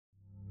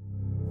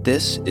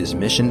This is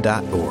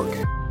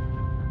Mission.org.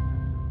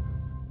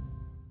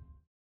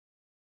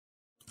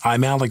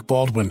 I'm Alec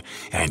Baldwin,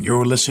 and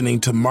you're listening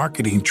to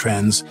Marketing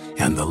Trends,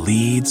 and the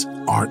leads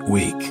aren't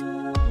weak.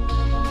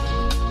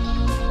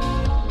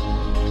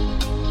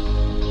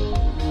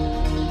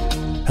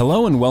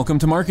 Hello and welcome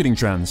to Marketing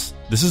Trends.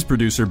 This is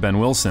producer Ben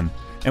Wilson,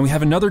 and we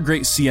have another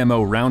great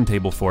CMO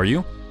roundtable for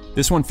you.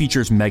 This one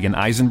features Megan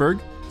Eisenberg,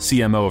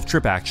 CMO of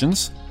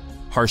TripActions,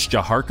 Harsh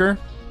Jaharkar,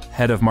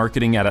 Head of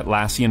Marketing at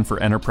Atlassian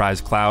for Enterprise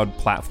Cloud,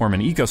 Platform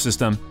and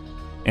Ecosystem,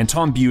 and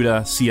Tom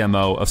Buda,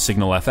 CMO of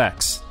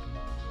SignalFX.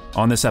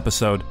 On this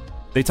episode,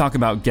 they talk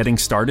about getting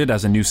started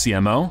as a new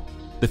CMO,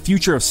 the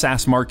future of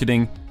SaaS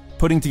marketing,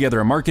 putting together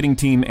a marketing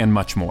team, and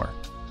much more.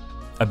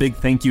 A big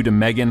thank you to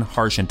Megan,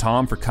 Harsh, and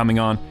Tom for coming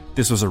on.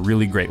 This was a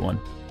really great one.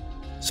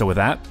 So with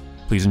that,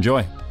 please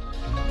enjoy.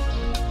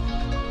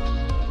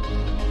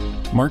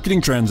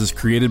 Marketing Trends is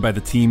created by the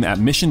team at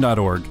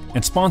Mission.org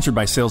and sponsored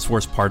by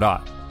Salesforce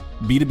Pardot,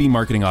 B2B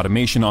marketing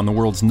automation on the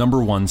world's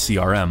 #1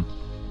 CRM.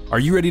 Are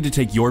you ready to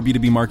take your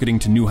B2B marketing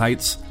to new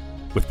heights?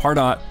 With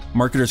Pardot,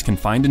 marketers can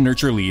find and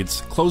nurture leads,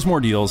 close more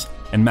deals,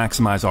 and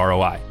maximize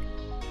ROI.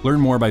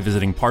 Learn more by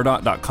visiting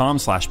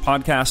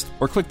pardot.com/podcast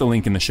or click the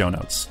link in the show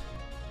notes.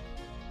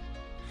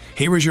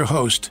 Here is your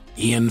host,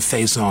 Ian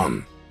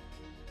Faison.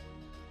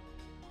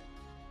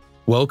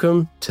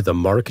 Welcome to the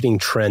Marketing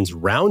Trends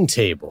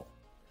Roundtable.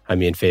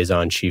 I'm Ian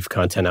Faison, Chief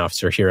Content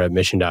Officer here at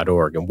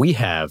Mission.org, and we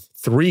have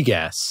three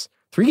guests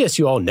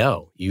you all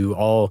know. You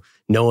all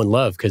know and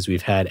love because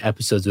we've had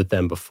episodes with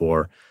them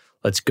before.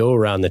 Let's go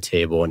around the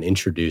table and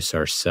introduce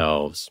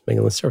ourselves.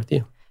 Megan, let's start with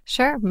you.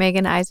 Sure.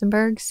 Megan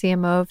Eisenberg,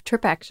 CMO of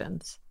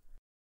TripActions.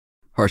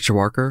 Harsh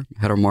Jaharkar,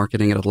 Head of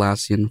Marketing at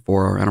Atlassian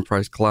for our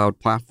Enterprise Cloud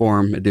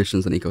Platform,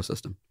 Editions, and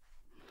Ecosystem.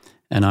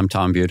 And I'm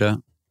Tom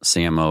Buda,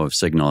 CMO of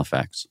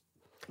SignalFX.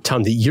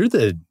 Tom, you're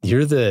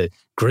the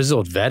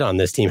grizzled vet on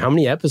this team. How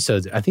many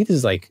episodes? I think this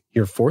is like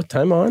your fourth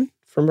time on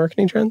for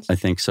Marketing Trends? I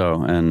think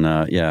so. And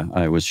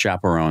I was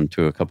chaperone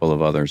to a couple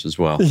of others as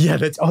well. Yeah,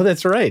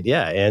 that's right.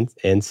 Yeah,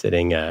 and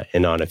sitting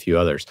in on a few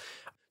others.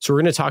 So we're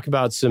going to talk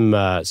about some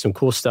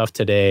cool stuff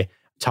today,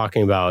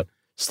 talking about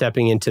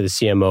stepping into the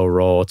CMO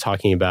role,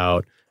 talking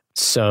about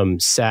some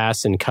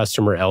SaaS and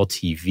customer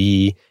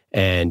LTV,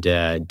 and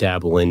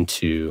dabble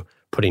into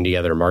putting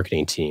together a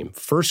marketing team.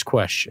 First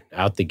question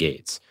out the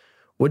gates.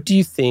 What do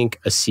you think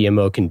a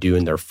CMO can do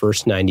in their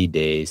first 90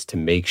 days to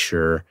make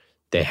sure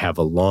they have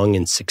a long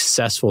and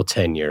successful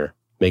tenure?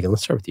 Megan,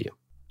 let's start with you.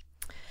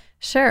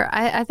 Sure.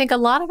 I think a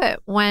lot of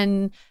it,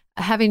 when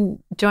having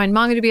joined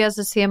MongoDB as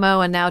a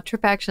CMO and now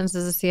TripActions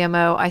as a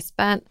CMO, I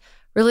spent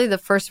really the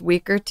first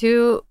week or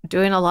two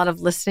doing a lot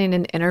of listening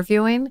and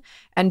interviewing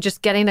and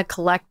just getting a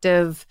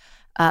collective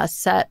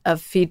set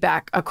of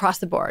feedback across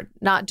the board,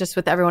 not just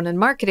with everyone in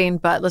marketing,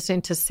 but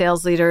listening to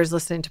sales leaders,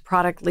 listening to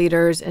product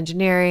leaders,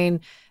 engineering,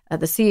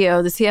 the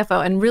CEO, the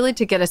CFO, and really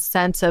to get a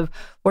sense of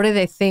what do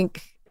they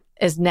think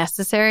is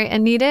necessary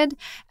and needed,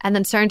 and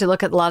then starting to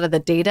look at a lot of the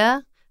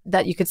data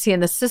that you could see in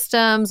the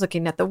systems,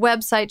 looking at the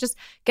website, just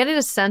getting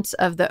a sense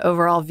of the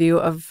overall view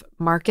of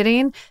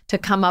marketing to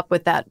come up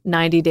with that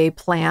 90-day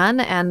plan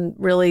and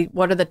really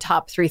what are the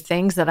top 3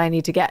 things that I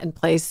need to get in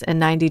place in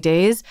 90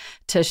 days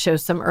to show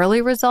some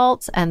early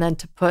results and then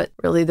to put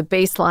really the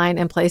baseline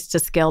in place to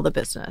scale the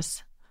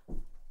business.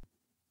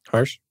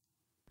 Harsh?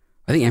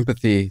 I think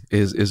empathy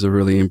is a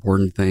really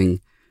important thing.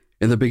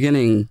 In the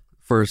beginning,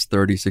 first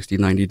 30, 60,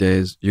 90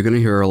 days, you're going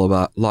to hear a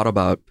lot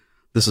about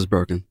this is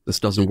broken, this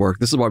doesn't work,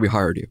 this is why we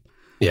hired you.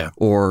 Yeah.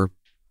 Or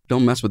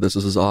don't mess with this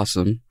is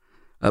awesome.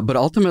 But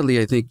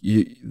ultimately, I think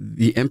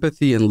the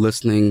empathy and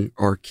listening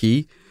are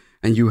key,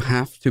 and you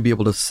have to be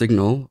able to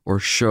signal or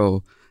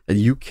show that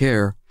you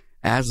care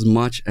as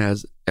much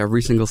as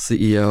every single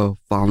CEO,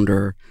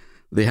 founder.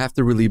 They have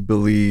to really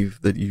believe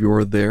that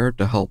you're there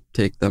to help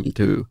take them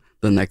to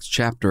the next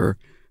chapter,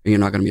 and you're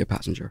not going to be a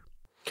passenger.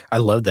 I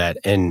love that.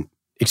 And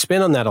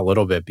expand on that a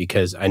little bit,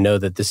 because I know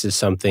that this is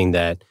something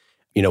that,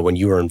 when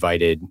you were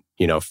invited,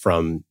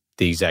 from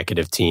the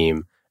executive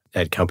team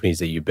at companies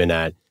that you've been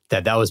at,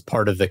 that was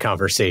part of the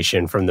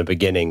conversation from the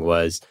beginning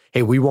was,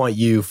 hey, we want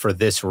you for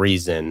this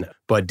reason.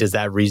 But does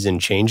that reason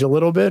change a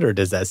little bit, or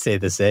does that stay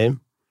the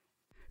same?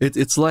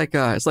 It's like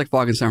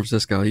fog in San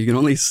Francisco. You can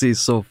only see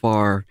so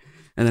far.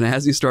 And then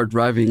as you start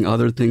driving,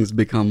 other things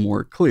become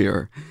more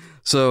clear.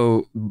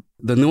 So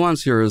the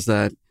nuance here is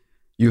that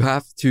you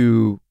have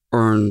to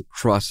earn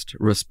trust,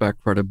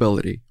 respect,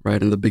 credibility,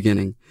 right, in the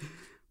beginning.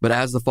 But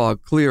as the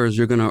fog clears,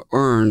 you're going to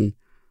earn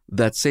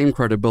that same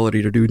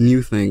credibility to do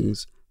new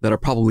things that are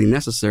probably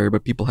necessary,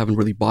 but people haven't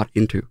really bought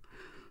into.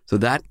 So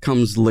that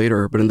comes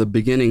later. But in the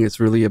beginning, it's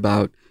really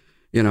about,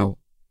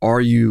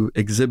 are you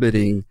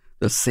exhibiting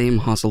the same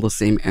hustle, the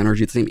same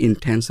energy, the same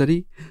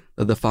intensity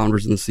that the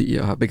founders and the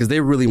CEO have? Because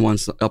they really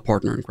want a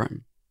partner in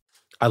crime.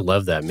 I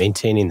love that.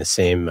 Maintaining the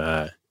same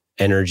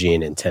energy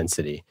and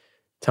intensity.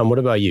 Tom, what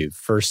about you?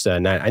 First, I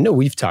know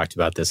we've talked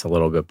about this a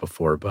little bit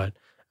before, but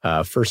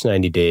first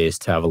 90 days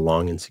to have a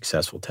long and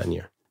successful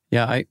tenure.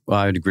 Yeah,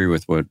 I'd agree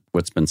with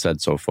what's been said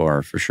so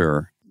far, for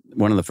sure.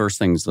 one of the first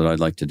things that I'd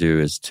like to do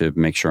is to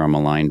make sure I'm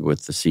aligned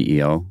with the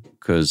CEO,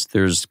 because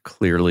there's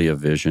clearly a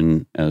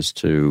vision as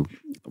to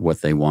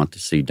what they want to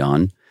see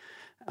done.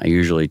 I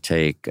usually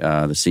take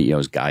the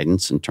CEO's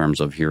guidance in terms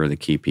of here are the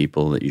key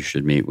people that you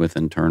should meet with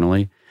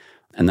internally.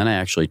 And then I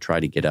actually try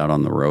to get out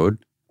on the road,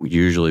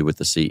 usually with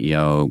the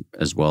CEO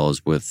as well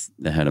as with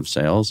the head of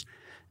sales,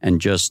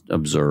 and just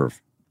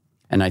observe.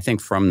 And I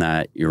think from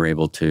that, you're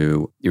able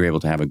to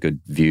have a good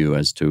view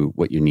as to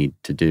what you need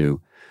to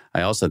do.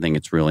 I also think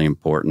it's really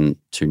important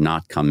to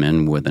not come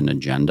in with an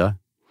agenda,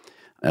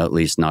 at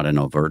least not an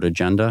overt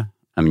agenda.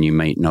 I mean, you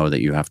might know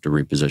that you have to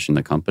reposition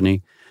the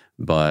company,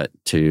 but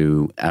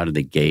to out of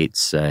the gate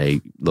say,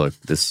 look,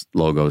 this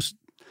logo's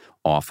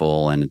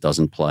awful and it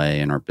doesn't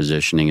play and our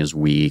positioning is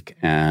weak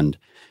and,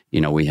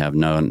 we have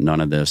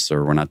none of this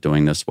or we're not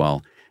doing this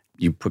well.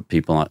 You put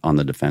people on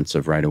the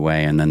defensive right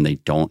away and then they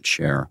don't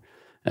share,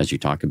 as you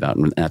talk about.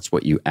 And that's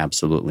what you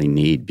absolutely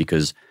need,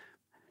 because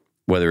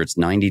whether it's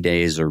 90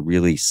 days or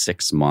really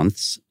 6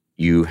 months,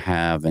 you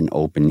have an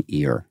open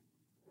ear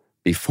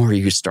before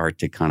you start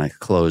to kind of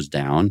close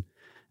down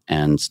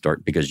and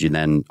start, because you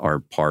then are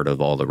part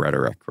of all the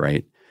rhetoric,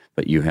 right?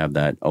 But you have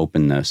that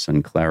openness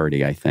and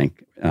clarity, I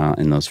think,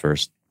 in those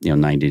first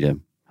 90 to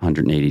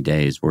 180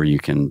 days where you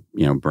can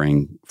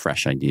bring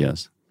fresh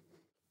ideas.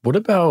 What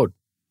about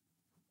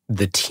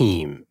the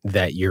team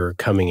that you're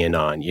coming in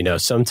on?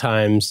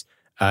 Sometimes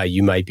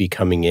you might be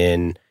coming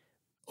in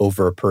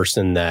over a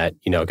person that,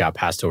 got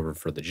passed over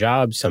for the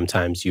job.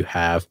 Sometimes you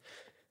have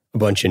a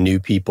bunch of new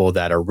people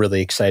that are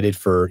really excited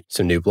for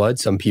some new blood.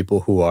 Some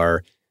people who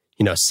are,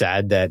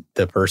 sad that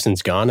the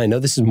person's gone. I know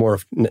this is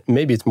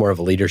maybe it's more of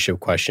a leadership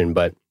question,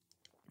 but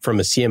from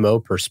a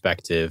CMO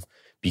perspective,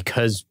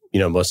 because,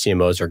 most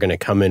CMOs are going to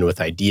come in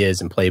with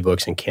ideas and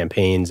playbooks and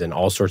campaigns and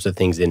all sorts of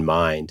things in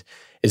mind.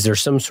 Is there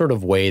some sort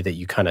of way that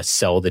you kind of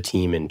sell the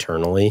team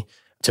internally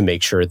to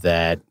make sure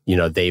that,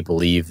 they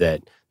believe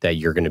that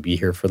you're going to be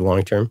here for the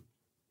long term?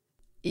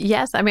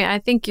 Yes. I mean, I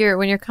think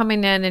when you're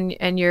coming in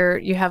and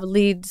you have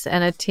leads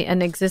and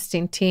an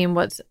existing team,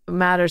 what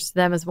matters to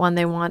them is, one,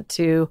 they want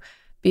to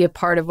be a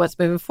part of what's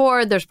moving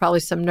forward. There's probably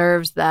some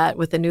nerves that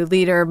with a new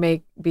leader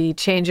may be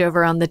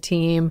changeover on the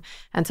team.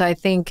 And so I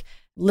think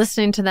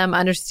listening to them,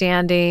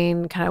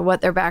 understanding kind of what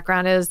their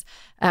background is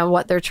and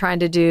what they're trying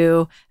to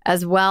do,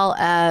 as well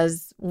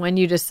as when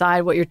you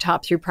decide what your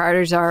top 3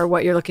 priorities are,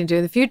 what you're looking to do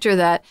in the future,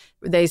 that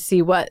they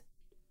see what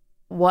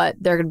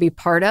they're going to be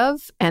part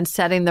of and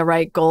setting the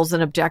right goals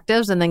and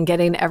objectives, and then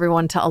getting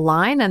everyone to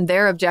align, and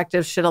their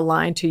objectives should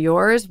align to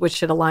yours, which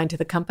should align to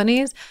the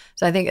company's.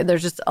 So I think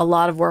there's just a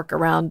lot of work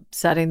around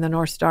setting the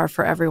North Star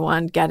for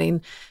everyone,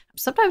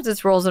 sometimes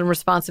it's roles and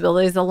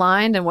responsibilities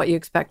aligned and what you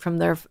expect from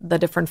the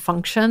different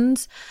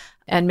functions,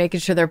 and making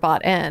sure they're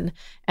bought in.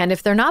 And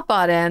if they're not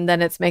bought in,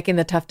 then it's making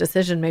the tough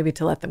decision maybe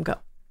to let them go.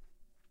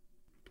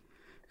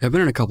 I've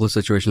been in a couple of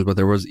situations where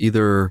there was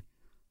either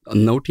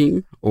no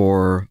team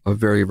or a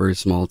very, very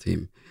small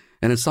team.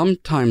 And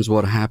sometimes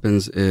what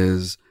happens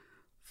is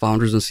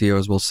founders and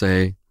CEOs will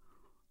say,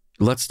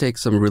 let's take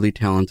some really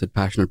talented,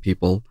 passionate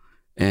people,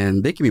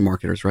 and they can be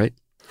marketers, right?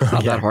 It's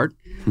not that hard.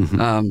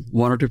 1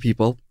 or 2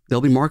 people,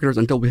 they'll be marketers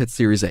until we hit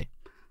Series A.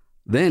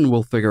 Then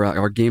we'll figure out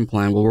our game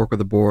plan. We'll work with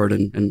the board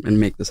and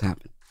make this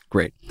happen.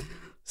 Great.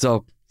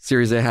 So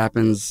Series A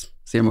happens,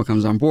 CMO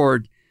comes on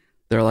board.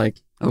 They're like,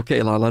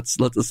 okay, let's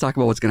talk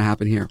about what's going to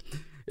happen here.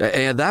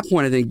 At that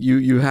point, I think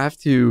you have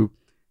to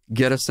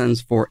get a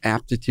sense for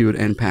aptitude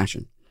and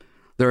passion.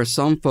 There are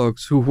some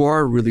folks who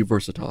are really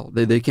versatile.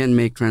 They can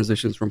make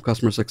transitions from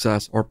customer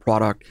success or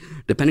product,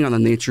 depending on the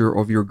nature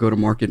of your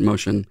go-to-market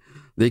motion.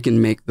 They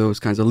can make those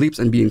kinds of leaps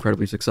and be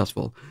incredibly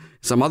successful.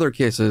 Some other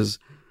cases,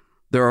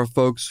 there are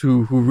folks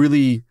who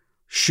really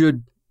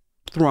should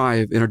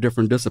thrive in a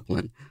different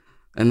discipline.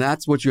 And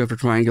that's what you have to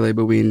triangulate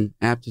between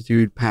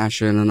aptitude,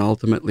 passion, and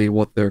ultimately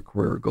what their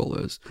career goal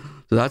is.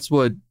 So that's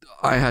what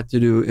I had to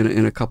do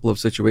in a couple of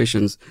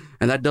situations.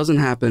 And that doesn't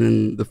happen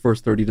in the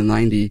first 30 to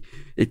 90.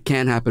 It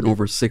can happen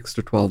over 6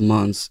 to 12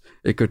 months.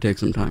 It could take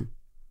some time.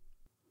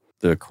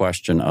 The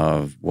question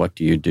of what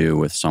do you do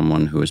with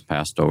someone who is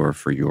passed over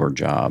for your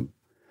job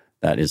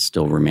that is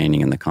still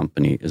remaining in the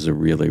company is a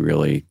really,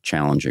 really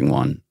challenging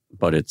one,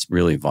 but it's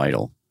really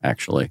vital,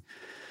 actually.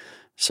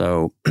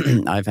 So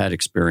I've had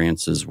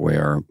experiences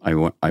where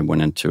I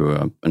went into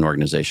an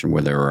organization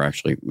where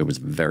it was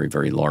a very,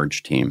 very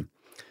large team.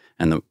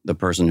 And the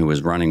person who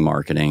was running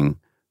marketing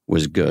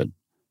was good,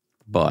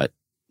 but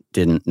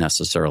didn't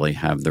necessarily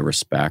have the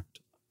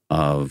respect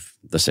of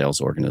the sales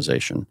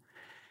organization.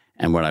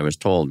 And what I was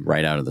told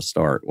right out of the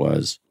start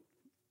was,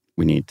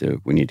 we need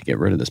to get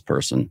rid of this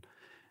person.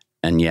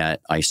 And yet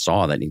I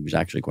saw that he was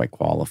actually quite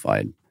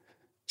qualified.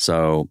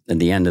 So at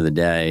the end of the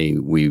day,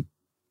 we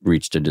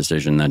reached a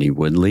decision that he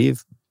would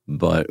leave,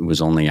 but it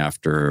was only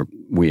after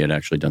we had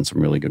actually done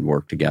some really good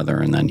work together.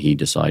 And then he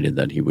decided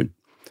that he would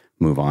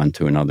move on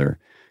to another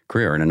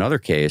career. In another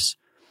case,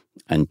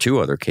 and 3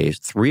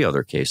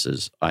 other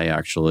cases, I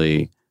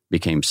actually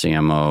became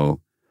CMO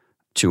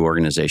to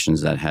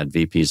organizations that had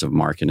VPs of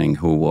marketing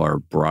who were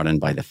brought in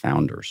by the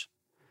founders.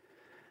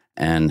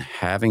 And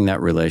having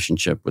that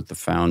relationship with the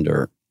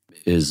founder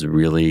is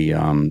really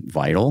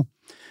vital.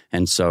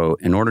 And so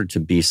in order to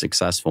be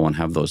successful and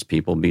have those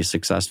people be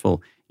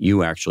successful,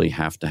 you actually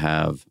have to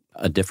have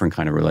a different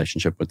kind of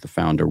relationship with the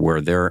founder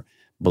where they're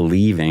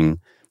believing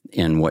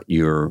in what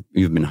you've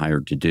been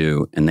hired to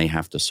do, and they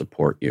have to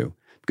support you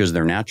because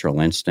their natural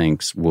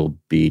instincts will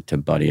be to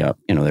buddy up.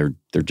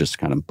 They're just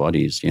kind of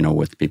buddies,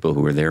 with people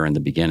who were there in the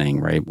beginning,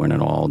 right? When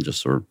it all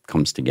just sort of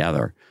comes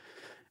together.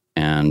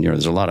 And,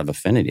 there's a lot of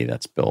affinity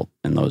that's built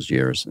in those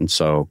years. And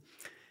so,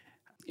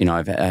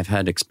 I've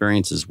had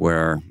experiences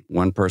where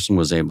one person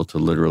was able to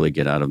literally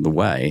get out of the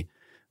way,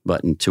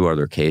 but in two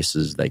other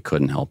cases, they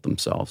couldn't help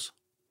themselves.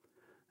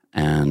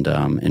 And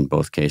in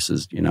both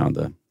cases,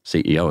 the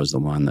CEO is the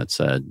one that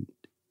said,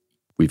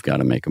 we've got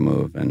to make a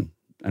move and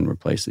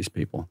replace these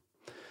people.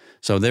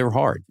 So they were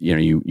hard.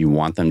 You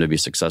want them to be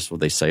successful.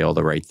 They say all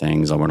the right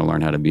things. I want to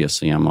learn how to be a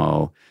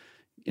CMO.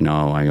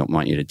 I don't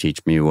want you to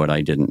teach me what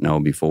I didn't know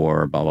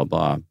before, blah, blah,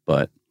 blah.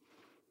 But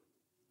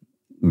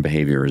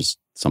behavior is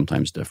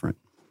sometimes different.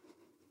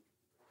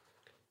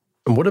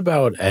 And what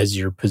about as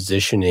you're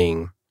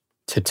positioning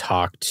to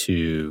talk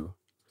to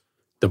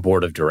the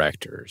board of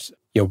directors?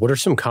 What are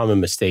some common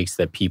mistakes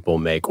that people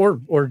make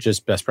or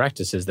just best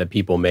practices that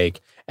people make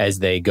as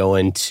they go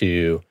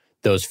into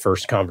those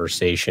first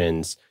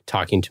conversations,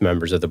 talking to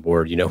members of the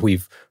board?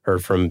 We've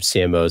heard from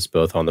CMOs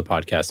both on the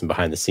podcast and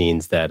behind the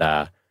scenes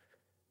that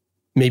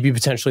maybe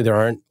potentially there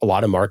aren't a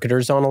lot of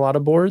marketers on a lot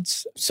of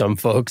boards. Some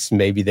folks,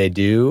 maybe they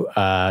do,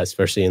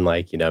 especially in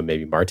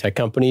maybe MarTech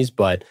companies,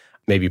 but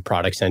maybe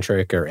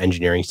product-centric or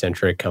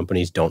engineering-centric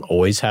companies don't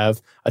always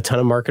have a ton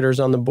of marketers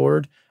on the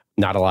board.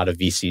 Not a lot of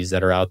VCs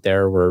that are out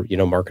there where,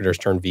 marketers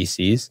turn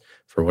VCs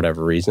for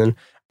whatever reason.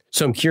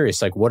 So I'm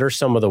curious, what are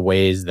some of the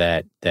ways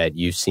that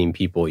you've seen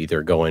people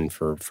either go in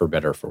for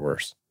better or for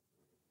worse?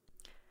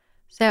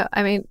 So,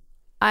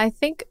 I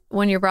think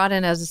when you're brought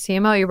in as a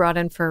CMO, you're brought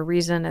in for a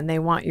reason and they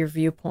want your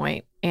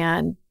viewpoint.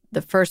 And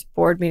the first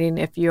board meeting,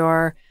 if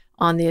you're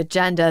on the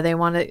agenda,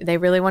 they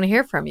really want to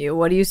hear from you.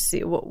 What do you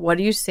see? What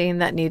are you seeing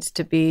that needs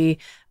to be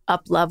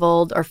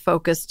up-leveled or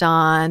focused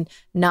on,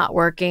 not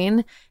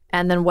working?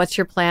 And then what's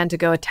your plan to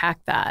go attack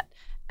that?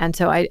 And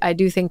so I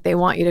do think they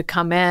want you to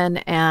come in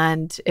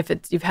and if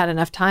you've had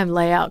enough time,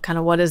 lay out kind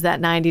of what does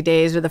that 90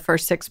 days or the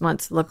first 6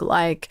 months look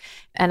like.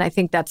 And I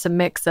think that's a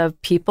mix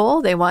of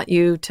people. They want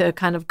you to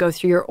kind of go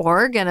through your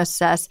org and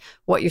assess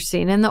what you're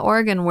seeing in the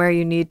org and where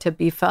you need to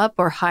beef up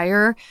or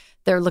hire.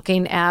 They're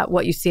looking at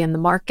what you see in the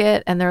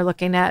market and they're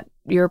looking at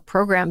your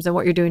programs and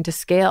what you're doing to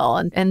scale.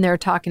 And they're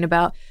talking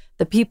about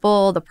the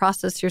people, the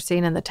process you're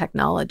seeing, and the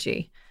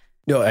technology.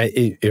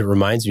 It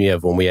reminds me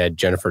of when we had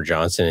Jennifer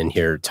Johnson in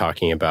here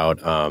talking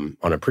about on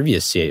a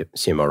previous CMO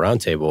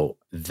roundtable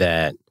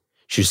that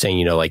she was saying,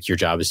 your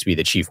job is to be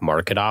the chief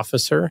market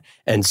officer.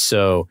 And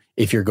so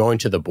if you're going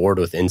to the board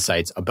with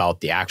insights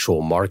about the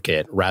actual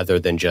market rather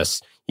than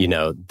just,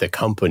 the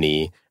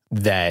company,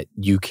 that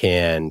you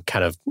can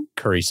kind of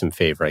curry some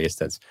favor. I guess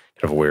that's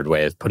kind of a weird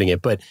way of putting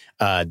it, but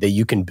that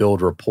you can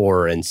build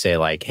rapport and say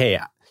hey,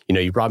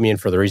 you brought me in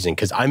for the reason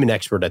because I'm an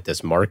expert at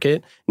this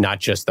market,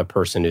 not just the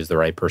person who's the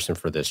right person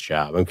for this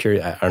job. I'm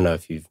curious. I don't know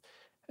if you've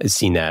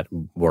seen that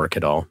work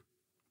at all.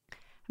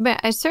 But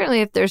I certainly,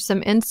 if there's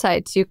some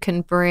insights you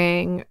can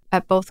bring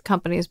at both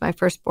companies, my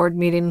first board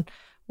meeting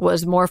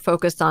was more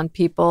focused on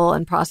people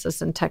and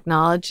process and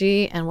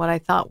technology and what I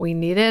thought we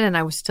needed. And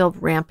I was still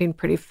ramping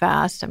pretty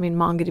fast.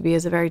 MongoDB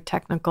is a very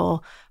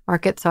technical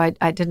market, so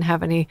I didn't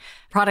have any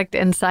product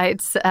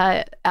insights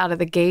out of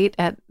the gate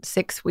at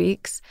 6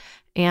 weeks.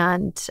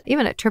 And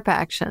even at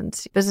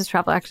TripActions, business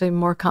travel actually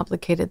more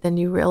complicated than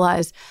you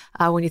realize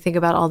when you think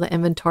about all the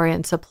inventory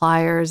and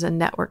suppliers and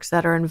networks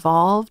that are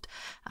involved.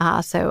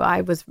 So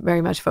I was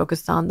very much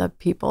focused on the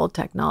people,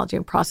 technology,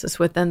 and process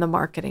within the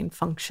marketing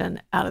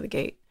function out of the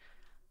gate.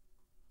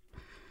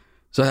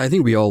 So I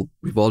think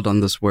we've all done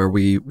this where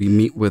we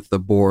meet with the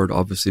board,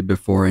 obviously,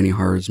 before any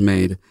hire is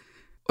made.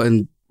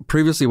 And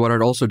previously, what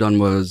I'd also done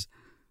was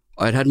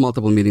I'd had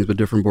multiple meetings with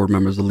different board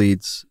members, the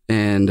leads,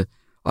 and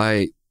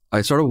I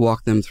sort of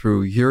walked them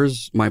through,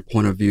 here's my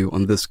point of view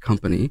on this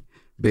company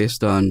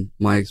based on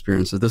my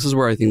experiences. This is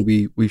where I think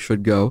we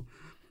should go.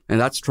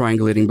 And that's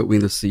triangulating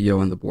between the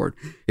CEO and the board.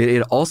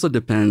 It also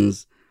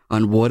depends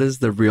on what is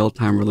the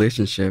real-time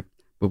relationship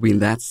between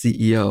that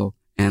CEO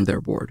and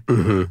their board.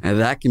 Mm-hmm. And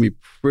that can be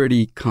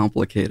pretty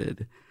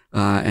complicated.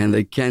 And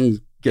they can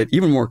get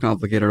even more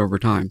complicated over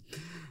time.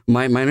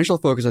 My initial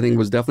focus, I think,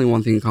 was definitely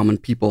one thing in common,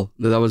 people.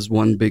 That was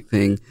one big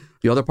thing.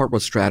 The other part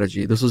was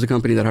strategy. This was a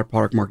company that had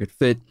product market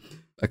fit,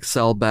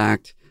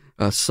 Excel-backed,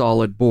 a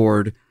solid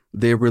board.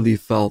 They really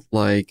felt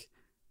like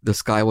the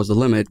sky was the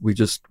limit. We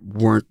just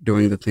weren't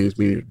doing the things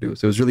we needed to do.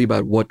 So it was really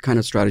about what kind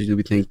of strategy do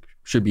we think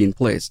should be in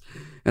place.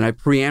 And I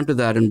preempted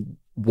that and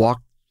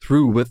walked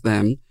through with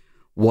them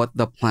what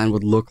the plan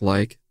would look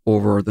like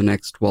over the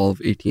next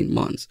 12, 18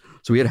 months.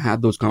 So we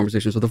had those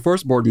conversations. So the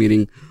first board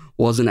meeting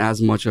wasn't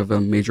as much of a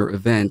major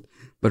event,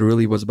 but it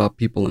really was about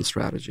people and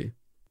strategy.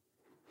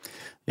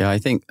 Yeah, I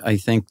think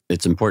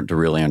it's important to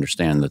really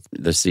understand that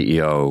the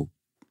CEO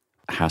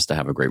has to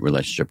have a great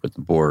relationship with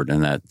the board,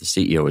 and that the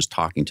CEO is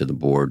talking to the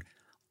board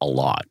a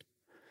lot,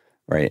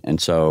 right?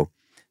 And so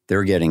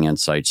they're getting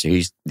insights. So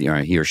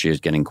he or she is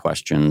getting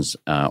questions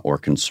or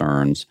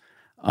concerns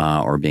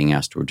or being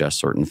asked to adjust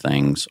certain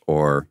things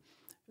or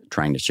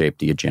trying to shape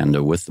the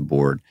agenda with the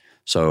board.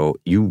 So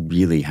you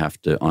really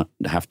have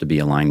to be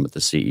aligned with the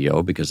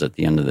CEO, because at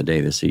the end of the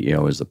day, the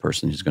CEO is the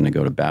person who's going to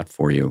go to bat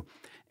for you,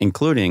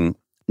 including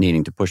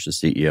needing to push the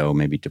CEO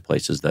maybe to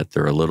places that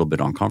they're a little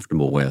bit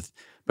uncomfortable with.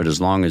 But as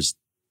long as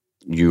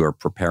you are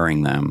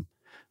preparing them,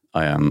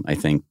 I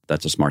think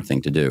that's a smart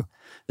thing to do.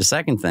 The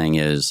second thing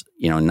is,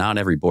 not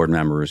every board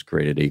member is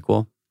created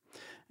equal.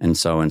 And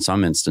so in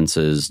some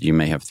instances, you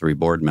may have 3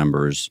 board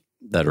members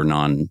that are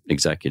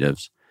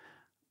non-executives,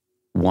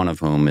 one of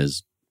whom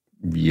is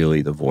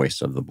really the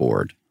voice of the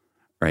board,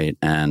 right?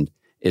 And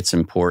it's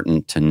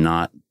important to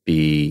not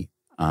be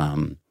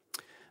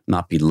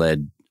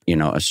led,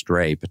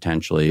 astray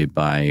potentially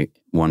by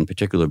one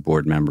particular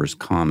board member's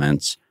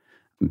comments,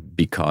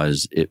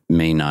 because it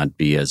may not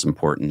be as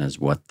important as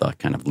what the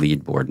kind of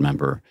lead board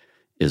member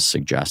is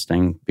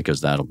suggesting,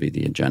 because that'll be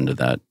the agenda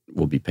that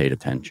will be paid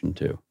attention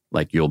to.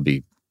 Like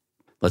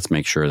let's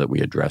make sure that we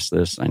address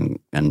this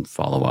and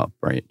follow up,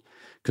 right?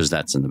 Because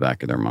that's in the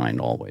back of their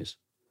mind always.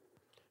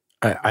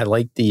 I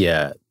like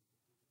the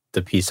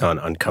piece on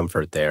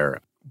uncomfort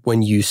there.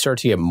 When you start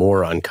to get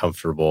more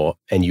uncomfortable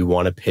and you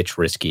want to pitch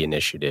risky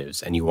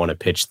initiatives and you want to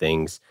pitch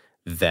things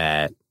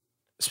that,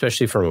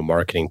 especially from a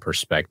marketing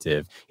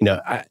perspective,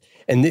 we're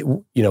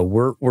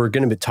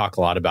going to talk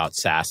a lot about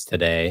SaaS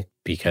today,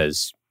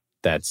 because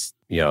that's,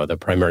 the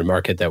primary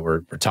market that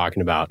we're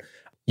talking about.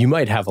 You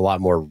might have a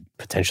lot more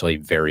potentially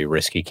very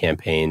risky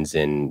campaigns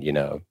in,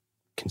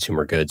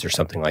 consumer goods or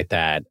something like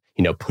that,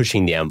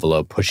 pushing the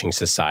envelope, pushing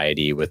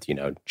society with,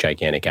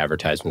 gigantic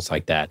advertisements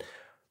like that.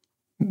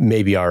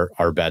 Maybe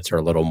our bets are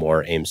a little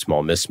more aim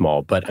small, miss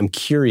small. But I'm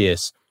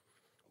curious,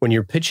 when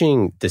you're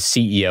pitching the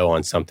CEO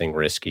on something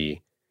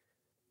risky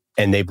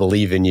and they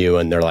believe in you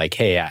and they're like,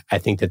 hey, I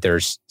think that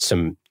there's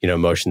some,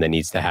 motion that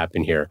needs to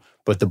happen here,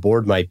 but the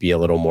board might be a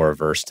little more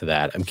averse to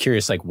that. I'm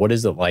curious, what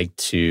is it like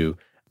to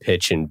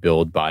pitch and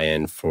build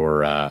buy-in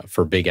for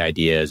big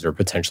ideas or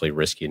potentially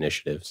risky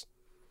initiatives?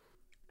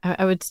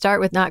 I would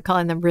start with not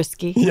calling them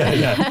risky.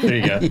 Yeah, there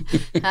you go.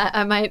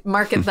 I might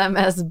market them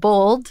as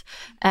bold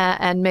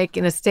and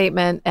making a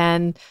statement.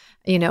 And,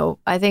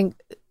 I think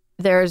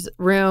there's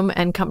room,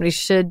 and companies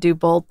should do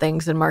bold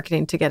things in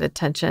marketing to get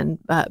attention,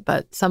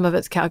 but some of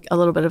it's a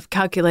little bit of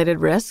calculated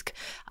risk.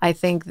 I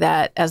think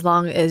that as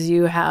long as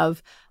you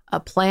have a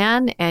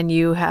plan and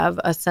you have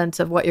a sense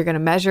of what you're going to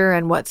measure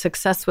and what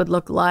success would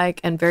look like,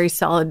 and very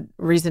solid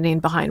reasoning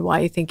behind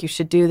why you think you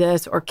should do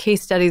this, or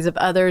case studies of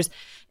others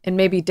in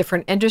maybe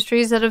different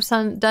industries that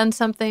have done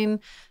something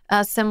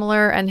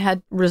similar and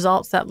had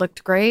results that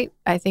looked great.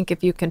 I think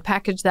if you can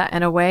package that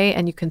in a way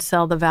and you can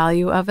sell the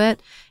value of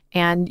it,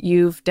 and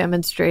you've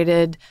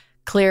demonstrated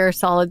clear,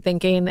 solid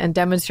thinking and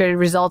demonstrated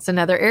results in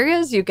other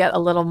areas, you get a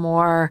little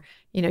more,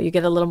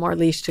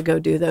 leash to go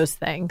do those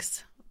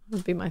things,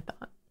 would be my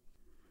thought.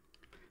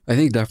 I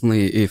think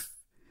definitely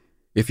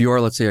if you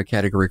are, let's say, a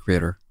category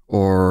creator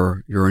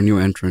or you're a new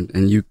entrant,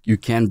 and you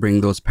can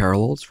bring those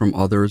parallels from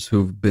others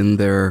who've been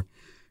there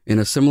in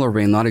a similar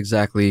vein, not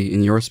exactly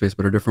in your space,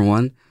 but a different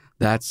one,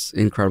 that's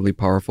incredibly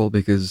powerful,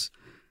 because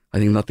I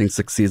think nothing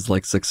succeeds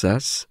like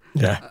success.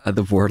 Yeah.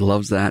 The board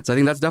loves that. So I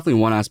think that's definitely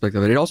one aspect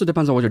of it. It also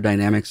depends on what your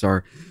dynamics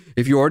are.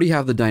 If you already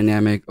have the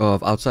dynamic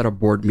of, outside of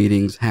board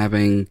meetings,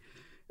 having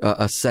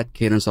a set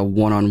cadence of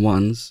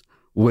one-on-ones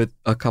with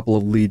a couple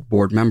of lead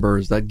board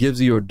members, that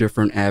gives you a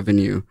different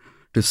avenue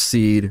to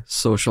seed,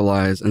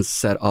 socialize, and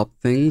set up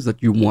things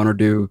that you want to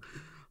do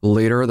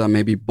later that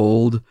may be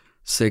bold,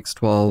 6,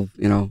 12,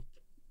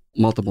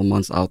 multiple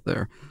months out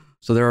there.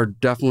 So there are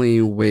definitely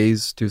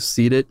ways to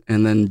seed it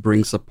and then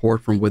bring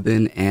support from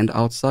within and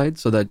outside,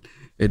 so that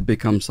it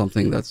becomes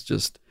something that's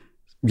just,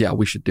 yeah,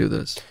 we should do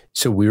this.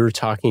 So we were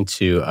talking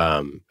to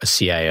a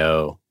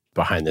CIO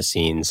behind the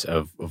scenes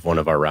of one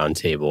of our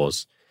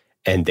roundtables,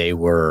 and they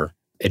were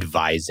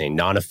advising,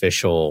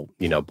 non-official,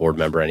 board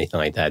member, anything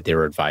like that. They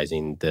were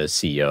advising the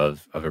CEO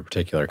of a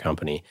particular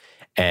company.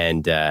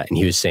 And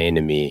he was saying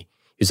to me,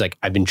 he was like,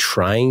 I've been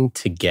trying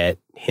to get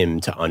him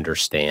to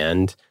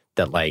understand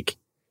that,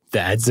 the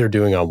ads they're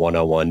doing on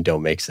 101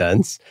 don't make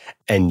sense.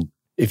 And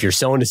if you're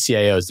selling to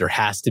CIOs, there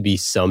has to be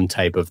some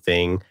type of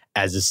thing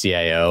as a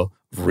CIO,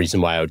 reason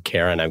why I would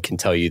care. And I can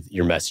tell you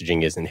your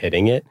messaging isn't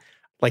hitting it.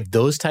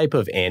 Those type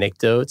of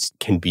anecdotes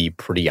can be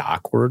pretty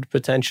awkward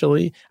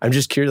potentially. I'm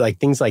just curious,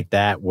 things like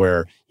that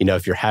where,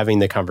 if you're having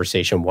the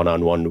conversation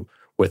one-on-one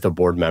with a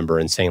board member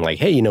and saying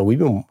hey,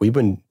 we've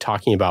been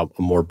talking about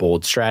a more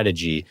bold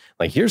strategy.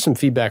 Here's some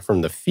feedback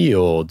from the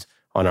field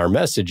on our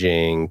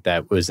messaging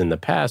that was in the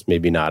past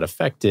maybe not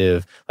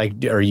effective.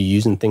 Are you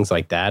using things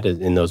like that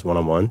in those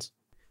one-on-ones?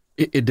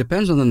 It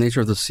depends on the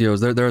nature of the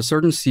CEOs. There are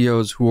certain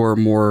CEOs who are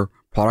more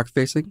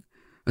product-facing,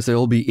 as they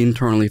will be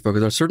internally focused.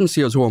 There are certain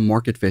CEOs who are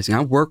market-facing.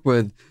 I work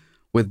with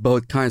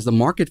both kinds. The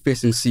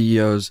market-facing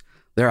CEOs,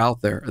 they're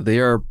out there. They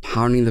are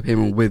pounding the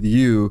pavement with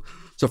you.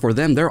 So for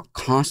them, they're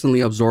constantly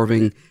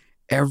absorbing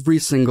every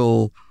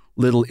single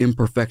little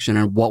imperfection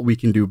and what we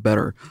can do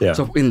better. Yeah.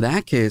 So in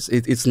that case,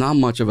 it's not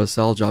much of a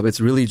sell job.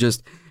 It's really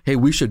just, hey,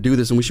 we should do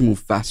this and we should move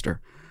faster.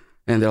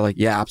 And they're like,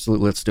 yeah,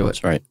 absolutely, let's do it.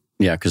 That's right.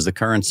 Yeah, because the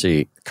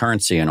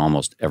currency in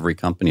almost every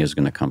company is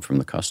going to come from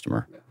the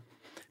customer. I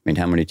mean,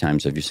 how many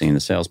times have you seen the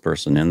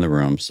salesperson in the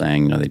room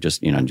saying, they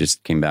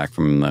just came back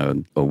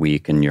from a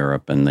week in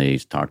Europe and they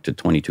talked to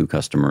 22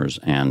 customers,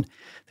 and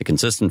the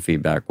consistent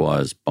feedback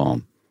was,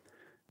 boom,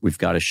 we've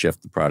got to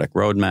shift the product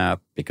roadmap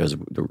because,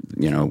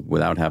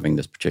 without having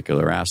this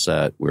particular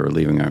asset,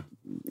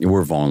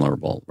 we're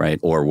vulnerable, right?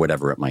 Or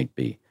whatever it might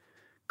be.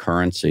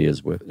 Currency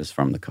is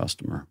from the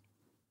customer.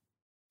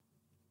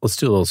 Let's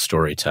do a little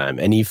story time.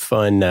 Any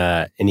fun,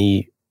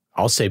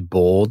 I'll say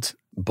bold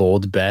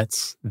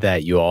bets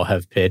that you all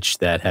have pitched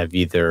that have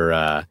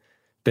either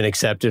been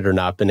accepted or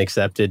not been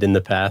accepted in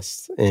the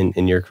past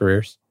in your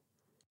careers?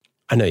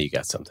 I know you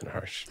got something,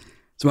 Harsh.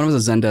 So when I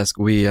was at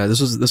Zendesk, this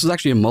was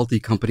actually a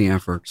multi-company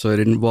effort. So it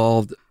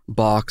involved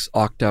Box,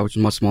 Okta, which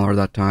was much smaller at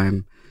that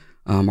time,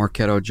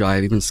 Marketo,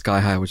 Jive, even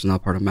SkyHigh, which is now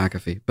part of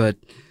McAfee. But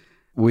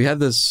we had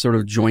this sort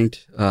of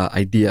joint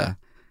idea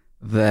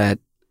that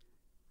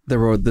there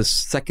were this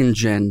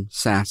second-gen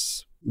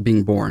SaaS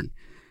being born.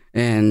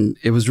 And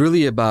it was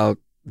really about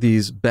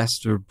these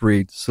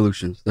best-of-breed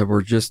solutions that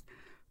were just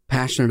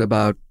passionate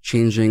about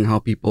changing how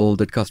people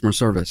did customer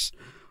service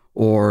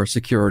or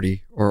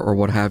security or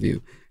what have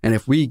you. And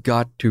if we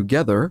got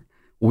together,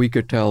 we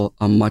could tell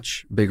a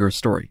much bigger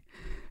story.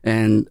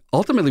 And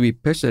ultimately, we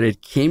pitched it.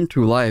 It came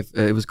to life.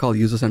 It was called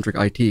User-Centric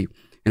IT. And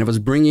it was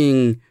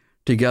bringing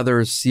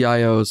together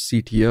CIOs,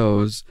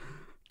 CTOs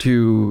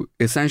to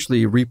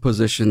essentially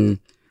reposition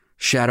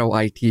shadow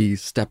IT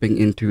stepping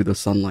into the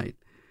sunlight.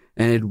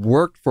 And it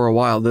worked for a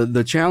while.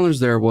 The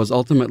challenge there was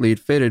ultimately it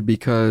fitted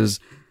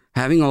because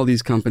having all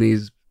these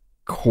companies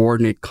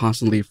coordinate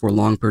constantly for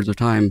long periods of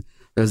time,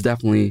 there's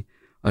definitely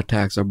a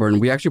tax or burden.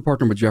 We actually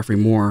partnered with Jeffrey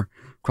Moore,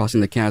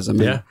 Crossing the Chasm,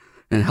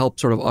 and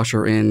helped sort of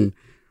usher in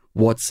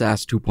what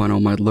SaaS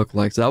 2.0 might look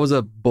like. So that was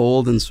a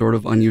bold and sort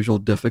of unusual,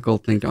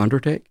 difficult thing to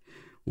undertake,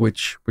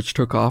 which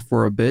took off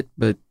for a bit,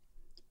 but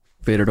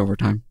faded over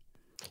time.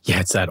 Yeah,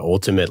 it's that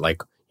ultimate, 1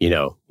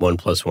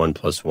 + 1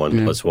 +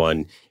 1 +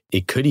 1.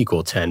 It could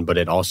equal 10, but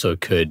it also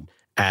could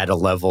add a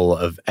level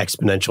of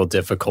exponential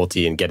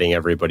difficulty in getting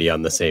everybody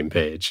on the same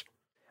page.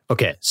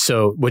 Okay,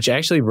 so which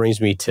actually brings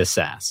me to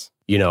SaaS.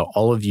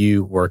 All of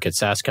you work at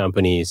SaaS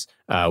companies.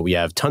 We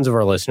have tons of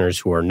our listeners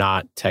who are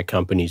not tech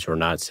companies, who are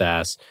not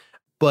SaaS,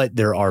 but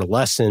there are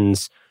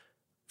lessons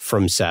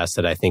from SaaS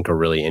that I think are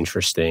really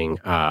interesting,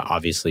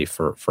 obviously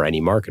for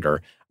any marketer.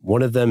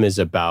 One of them is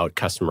about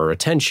customer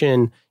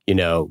retention.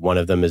 One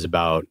of them is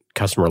about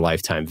customer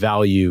lifetime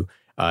value.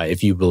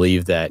 If you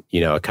believe that,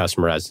 a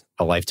customer has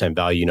a lifetime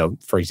value,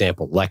 for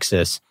example,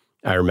 Lexus,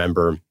 I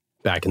remember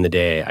back in the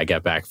day, I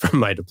got back from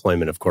my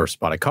deployment, of course,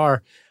 bought a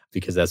car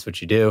because that's what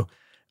you do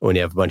when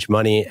you have a bunch of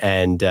money.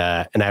 And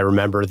I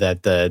remember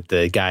that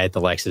the guy at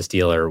the Lexus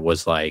dealer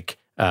was like,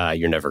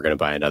 you're never going to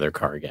buy another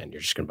car again.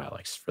 You're just going to buy a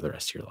Lexus for the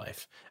rest of your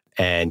life.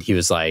 And he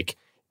was like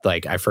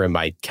I forget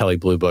my Kelley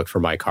Blue Book for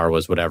my car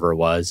was whatever it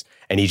was.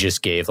 And he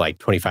just gave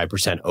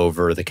 25%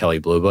 over the Kelley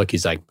Blue Book.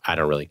 He's like, I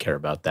don't really care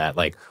about that.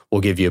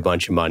 We'll give you a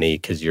bunch of money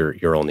because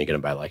you're only going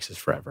to buy Lexus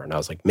forever. And I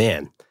was like,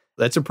 man,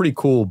 that's a pretty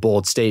cool,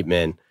 bold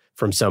statement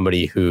from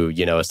somebody who,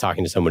 is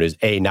talking to someone who's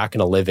not going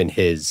to live in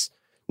his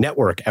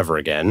network ever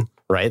again,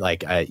 right?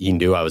 He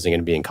knew I wasn't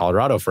going to be in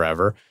Colorado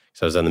forever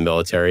because I was in the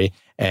military.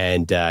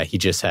 And he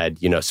just had,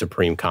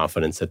 supreme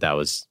confidence that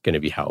was going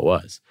to be how it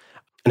was.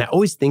 And I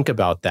always think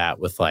about that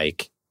with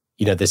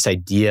this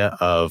idea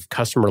of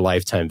customer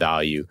lifetime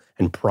value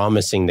and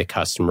promising the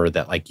customer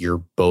that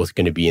you're both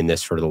going to be in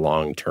this for the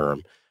long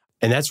term.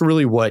 And that's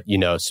really what,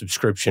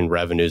 subscription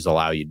revenues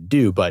allow you to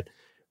do. But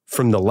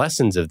from the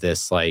lessons of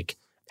this,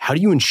 how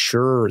do you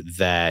ensure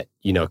that,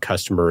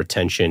 customer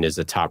retention is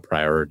a top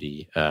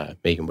priority?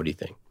 Megan, what do you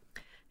think?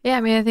 Yeah,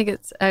 I think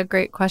it's a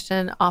great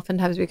question.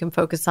 Oftentimes we can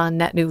focus on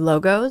net new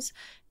logos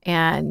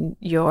and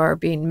you're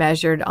being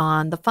measured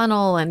on the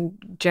funnel and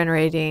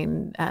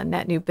generating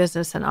net new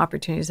business and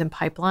opportunities in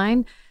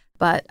pipeline.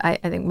 But I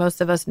think most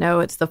of us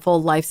know it's the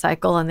full life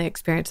cycle and the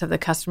experience of the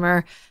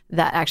customer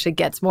that actually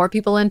gets more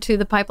people into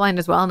the pipeline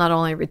as well, not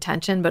only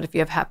retention, but if you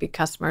have happy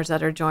customers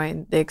that are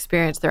enjoying the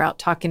experience, they're out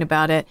talking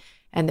about it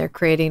and they're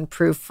creating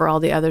proof for all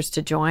the others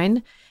to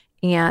join.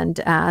 And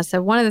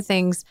so one of the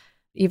things,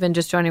 even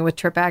just joining with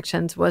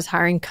TripActions, was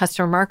hiring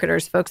customer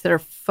marketers, folks that are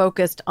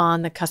focused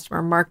on the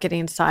customer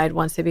marketing side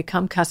once they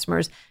become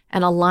customers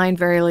and aligned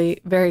very,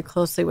 very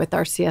closely with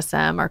our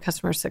CSM, our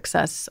customer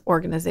success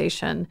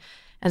organization.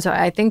 And so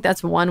I think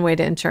that's one way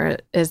to ensure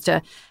it is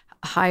to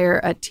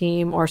hire a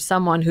team or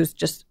someone who's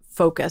just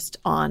focused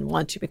on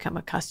once you become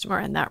a customer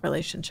and that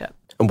relationship.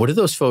 And what do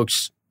those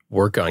folks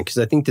work on? Because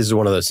I think this is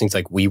one of those things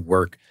we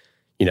work,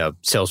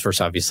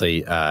 Salesforce,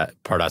 obviously,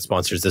 Pardot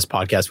sponsors this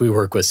podcast. We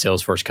work with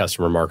Salesforce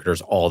customer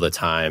marketers all the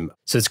time.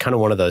 So it's kind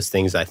of one of those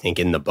things I think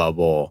in the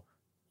bubble,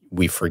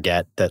 we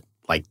forget that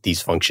like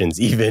these functions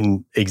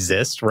even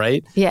exist,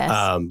 right? Yes.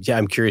 Yeah,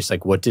 I'm curious,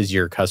 like, what does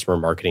your customer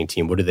marketing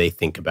team, what do they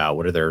think about?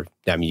 What are their,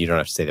 I mean, you don't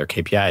have to say their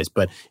KPIs,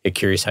 but I'm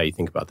curious how you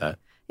think about that.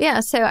 Yeah.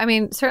 So, I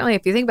mean, certainly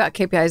if you think about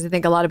KPIs, you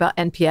think a lot about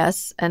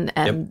NPS and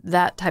Yep.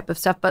 that type of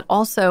stuff. But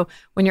also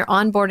when you're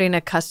onboarding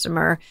a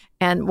customer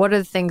and what are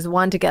the things,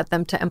 one, to get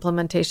them to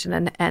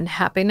implementation and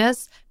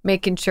happiness,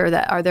 making sure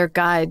that are there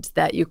guides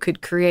that you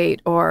could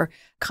create or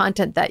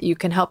content that you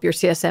can help your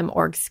CSM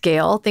org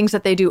scale, things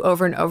that they do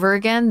over and over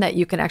again that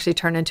you can actually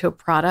turn into a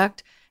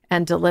product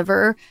and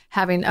deliver,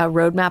 having a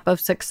roadmap of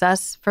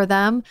success for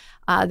them.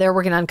 They're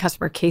working on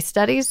customer case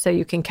studies, so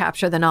you can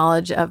capture the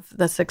knowledge of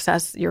the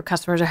success your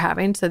customers are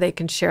having so they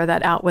can share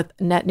that out with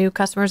net new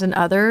customers and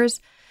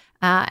others.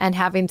 And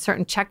having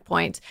certain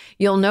checkpoints.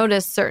 You'll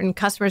notice certain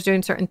customers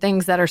doing certain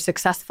things that are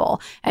successful,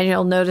 and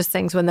you'll notice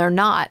things when they're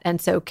not. And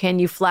so can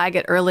you flag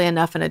it early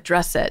enough and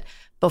address it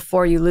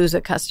before you lose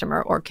a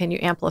customer, or can you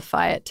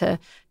amplify it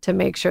to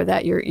make sure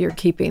that you're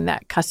keeping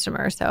that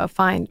customer? So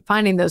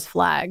finding those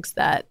flags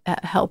that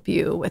help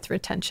you with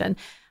retention.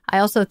 I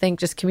also think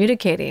just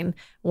communicating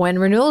when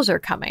renewals are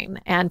coming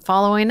and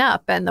following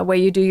up, and the way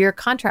you do your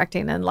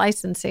contracting and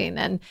licensing,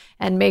 and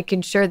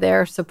making sure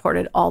they're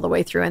supported all the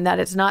way through, and that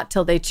it's not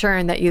till they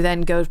churn that you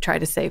then go try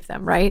to save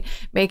them, right?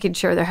 Making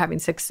sure they're having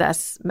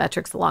success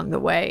metrics along the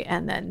way,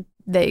 and then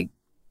they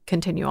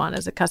continue on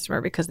as a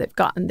customer because they've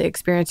gotten the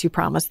experience you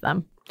promised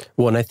them.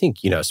 Well, and I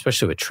think,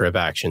 especially with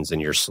TripActions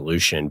and your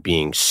solution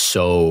being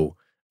so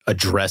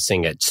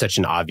addressing at such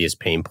an obvious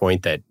pain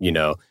point that,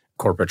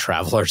 corporate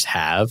travelers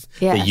have,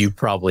 Yes. that you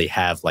probably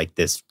have like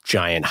this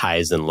giant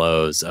highs and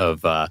lows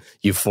of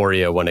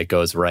euphoria when it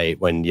goes right,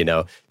 when,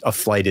 a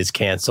flight is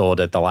canceled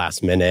at the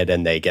last minute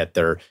and they get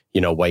their,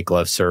 white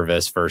glove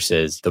service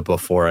versus the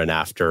before and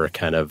after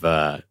kind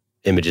of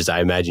images.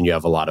 I imagine you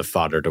have a lot of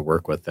fodder to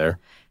work with there.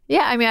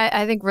 Yeah, I mean,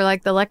 I think we're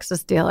like the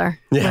Lexus dealer.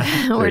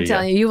 Yeah, We're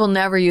telling you will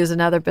never use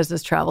another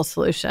business travel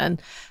solution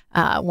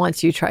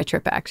once you try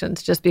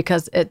TripActions, just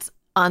because it's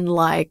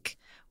unlike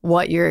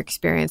what you're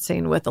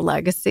experiencing with the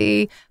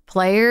legacy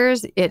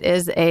players. It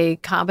is a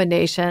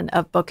combination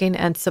of booking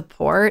and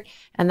support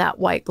and that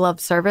white glove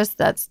service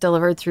that's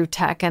delivered through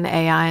tech and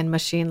AI and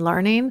machine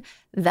learning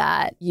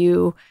that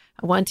you,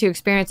 once you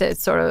experience it,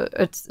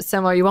 it's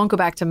similar. You won't go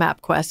back to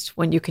MapQuest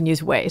when you can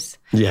use Waze,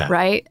 Yeah.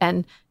 right?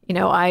 And,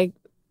 I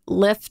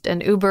Lyft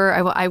and Uber,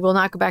 I will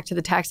not go back to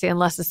the taxi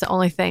unless it's the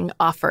only thing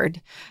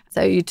offered.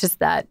 So you just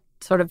that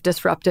sort of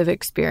disruptive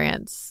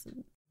experience.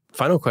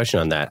 Final question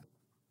on that.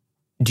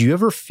 Do you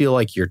ever feel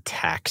like you're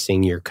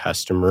taxing your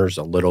customers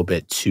a little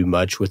bit too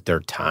much with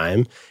their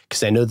time?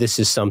 Because I know this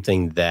is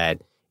something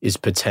that is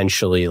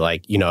potentially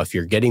like, if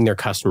you're getting their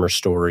customer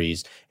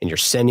stories and you're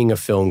sending a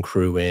film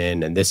crew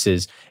in, and this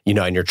is,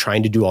 and you're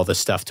trying to do all this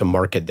stuff to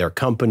market their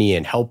company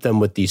and help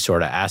them with these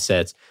sort of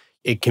assets,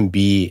 it can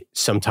be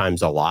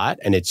sometimes a lot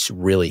and it's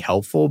really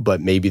helpful, but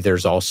maybe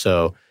there's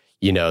also,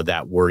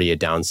 that worry, a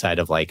downside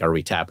of like, are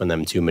we tapping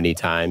them too many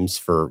times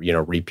for,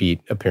 repeat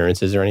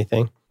appearances or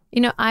anything?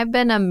 I've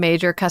been a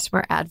major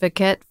customer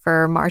advocate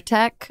for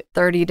MarTech.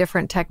 30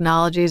 different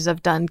technologies.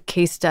 I've done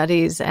case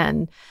studies,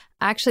 and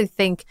I actually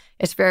think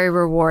it's very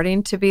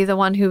rewarding to be the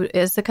one who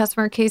is the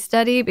customer case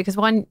study because,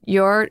 one,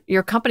 your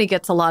company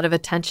gets a lot of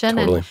attention.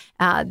 Totally.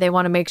 And they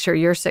want to make sure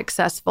you're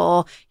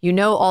successful.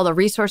 All the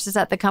resources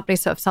at the company.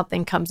 So if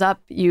something comes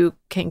up, you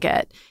can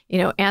get,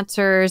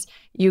 answers.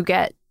 You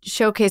get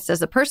showcased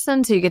as a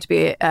person. So you get to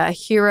be a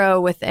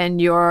hero within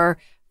your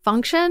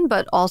function,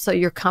 but also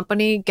your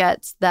company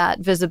gets that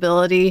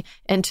visibility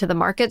into the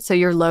market. So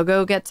your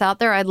logo gets out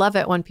there. I love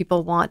it when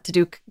people want to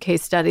do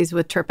case studies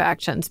with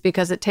TripActions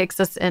because it takes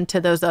us into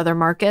those other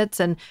markets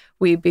and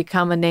we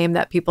become a name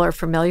that people are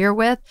familiar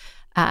with.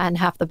 And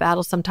half the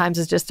battle sometimes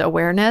is just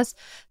awareness.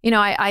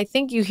 I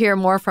think you hear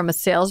more from a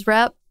sales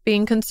rep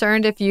being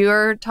concerned if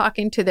you're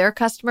talking to their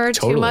customer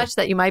too much,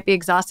 that you might be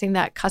exhausting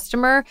that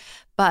customer.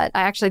 But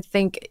I actually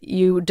think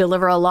you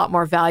deliver a lot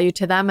more value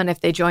to them. And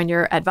if they join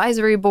your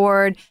advisory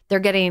board, they're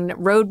getting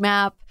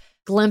roadmap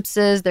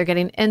glimpses, they're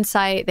getting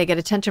insight, they get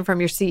attention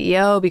from your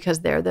CEO because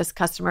they're this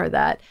customer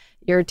that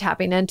you're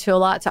tapping into a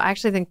lot. So I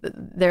actually think that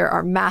there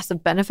are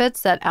massive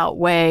benefits that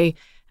outweigh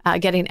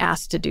getting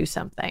asked to do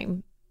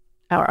something,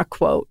 or a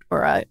quote,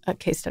 or a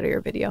case study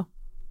or video.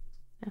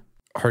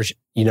 Harsh,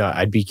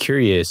 I'd be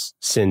curious,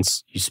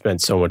 since you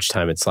spent so much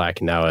time at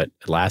Slack and now at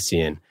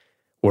Atlassian,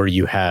 where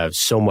you have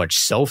so much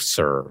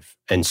self-serve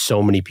and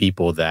so many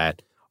people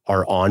that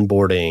are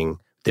onboarding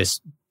this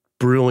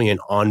brilliant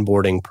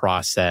onboarding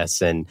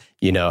process and,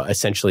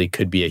 essentially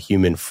could be a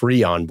human-free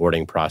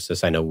onboarding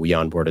process. I know we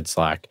onboarded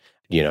Slack,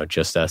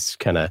 just us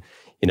kind of,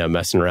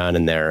 messing around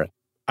in there.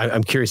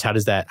 I'm curious, how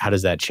does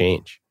that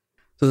change?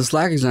 So the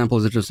Slack example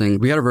is interesting.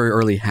 We had a very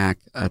early hack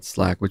at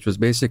Slack, which was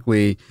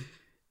basically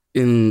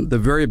in the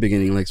very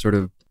beginning, like sort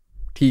of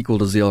T equal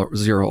to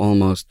zero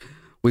almost,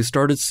 we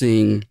started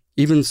seeing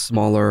even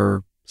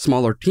smaller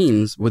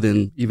teams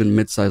within even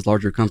mid-sized,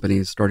 larger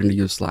companies starting to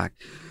use Slack.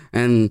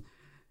 And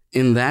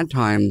in that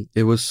time,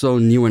 it was so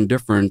new and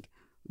different,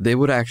 they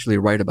would actually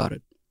write about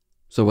it.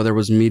 So whether it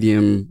was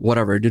Medium,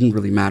 whatever, it didn't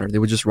really matter. They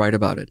would just write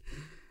about it.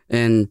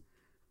 And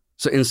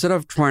so instead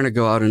of trying to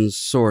go out and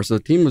source, the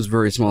team was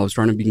very small.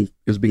 It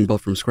was being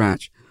built from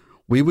scratch.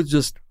 We would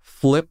just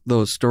flip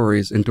those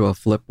stories into a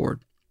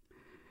Flipboard.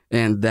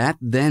 And that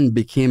then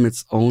became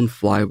its own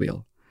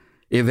flywheel.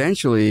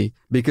 Eventually,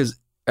 because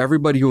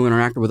everybody who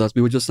interacted with us,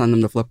 we would just send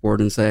them the Flipboard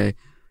and say,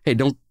 hey,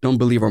 don't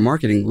believe our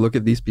marketing. Look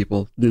at these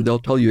people. They'll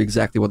tell you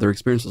exactly what their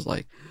experience is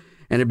like.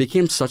 And it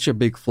became such a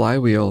big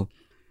flywheel.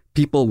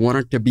 People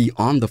wanted to be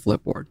on the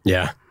Flipboard.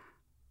 Yeah.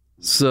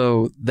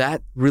 So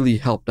that really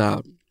helped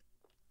out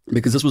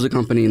because this was a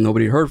company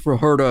nobody heard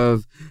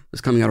of. It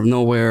was coming out of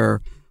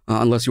nowhere,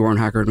 unless you were on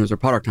Hacker News or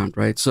Product Hunt,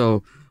 right?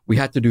 So we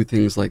had to do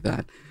things like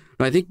that.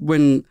 And I think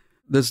when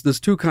there's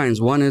two kinds.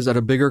 One is at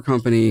a bigger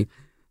company,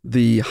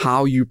 the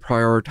how you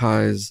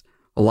prioritize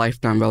a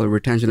lifetime value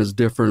retention is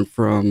different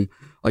from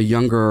a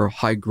younger,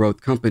 high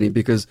growth company,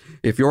 because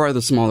if you're at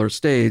the smaller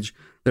stage,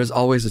 there's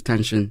always a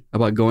tension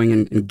about going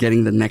and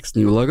getting the next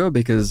new logo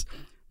because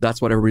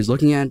that's what everybody's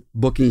looking at.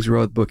 Bookings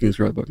growth.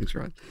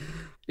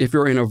 If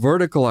you're in a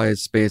verticalized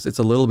space, it's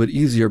a little bit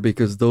easier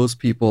because those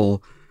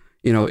people,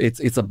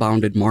 it's a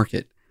bounded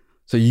market.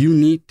 So you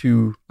need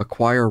to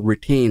acquire,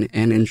 retain,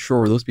 and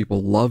ensure those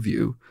people love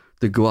you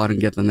to go out and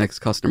get the next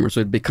customer.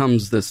 So it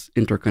becomes this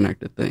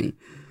interconnected thing.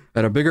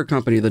 At a bigger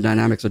company, the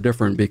dynamics are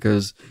different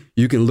because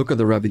you can look at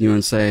the revenue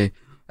and say,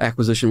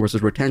 acquisition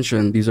versus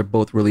retention, these are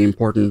both really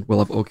important. We'll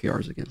have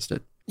OKRs against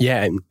it.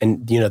 Yeah.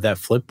 And that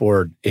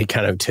Flipboard, it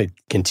kind of, to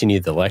continue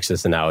the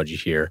Lexus analogy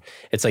here,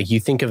 it's like you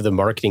think of the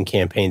marketing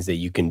campaigns that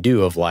you can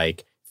do of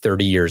like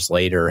 30 years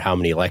later, how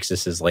many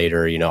Lexuses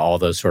later, all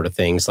those sort of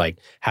things, like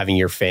having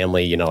your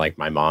family, like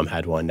my mom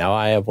had one, now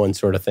I have one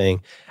sort of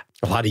thing.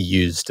 A lot of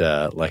used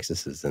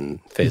Lexuses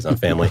and Faison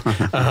family.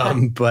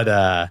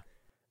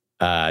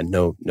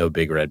 No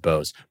big red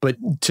bows. But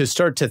to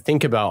start to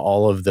think about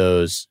all of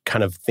those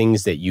kind of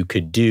things that you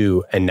could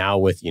do, and now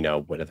with,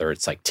 whether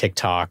it's like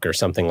TikTok or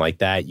something like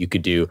that, you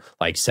could do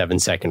like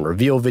 7-second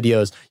reveal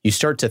videos. You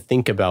start to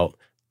think about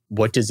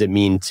what does it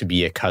mean to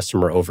be a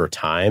customer over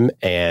time,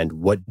 and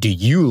what do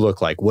you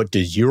look like? What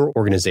does your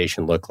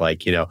organization look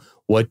like?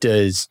 What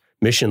does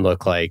Mission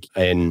look like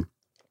in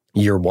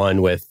year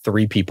one with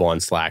 3 people on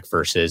Slack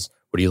versus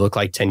what do you look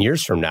like 10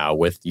 years from now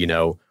with,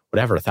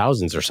 whatever,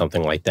 thousands or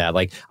something like that.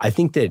 Like, I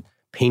think that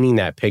painting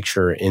that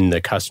picture in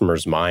the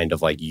customer's mind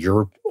of like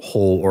your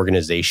whole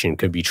organization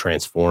could be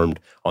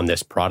transformed on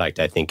this product,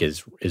 I think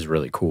is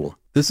really cool.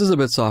 This is a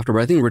bit softer,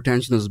 but I think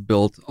retention is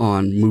built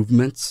on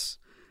movements.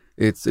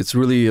 It's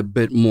really a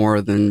bit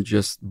more than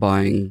just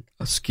buying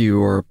a SKU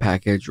or a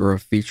package or a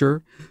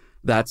feature.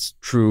 That's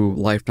true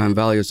lifetime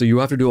value. So you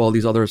have to do all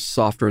these other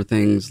softer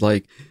things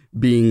like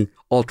being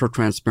ultra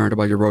transparent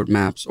about your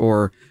roadmaps,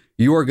 or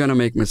you are going to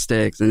make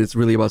mistakes, and it's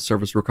really about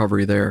service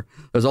recovery there.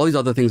 There's all these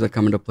other things that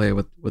come into play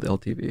with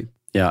LTV.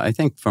 Yeah, I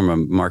think from a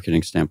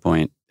marketing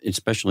standpoint,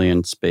 especially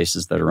in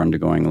spaces that are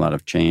undergoing a lot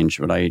of change,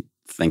 what I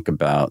think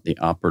about, the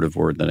operative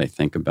word that I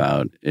think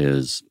about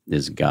is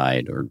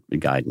guide or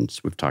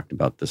guidance. We've talked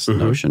about this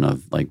notion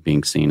of like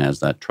being seen as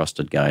that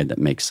trusted guide that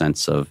makes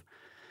sense of,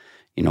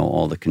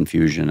 all the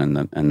confusion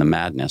and the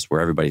madness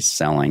where everybody's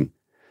selling.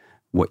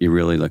 What you're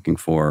really looking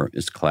for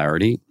is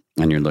clarity,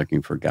 and you're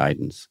looking for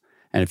guidance.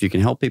 And if you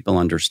can help people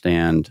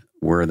understand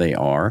where they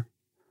are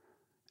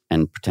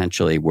and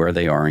potentially where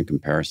they are in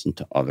comparison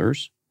to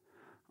others,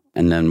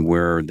 and then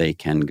where they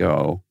can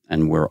go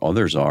and where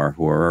others are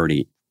who are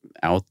already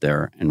out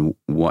there and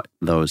what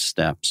those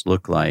steps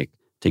look like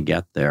to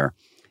get there,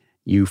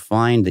 you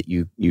find that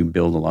you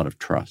build a lot of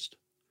trust.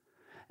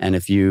 And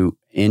if you,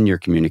 in your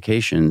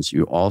communications,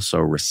 you also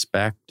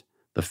respect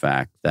the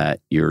fact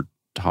that you're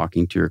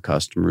talking to your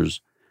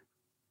customers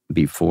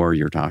before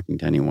you're talking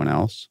to anyone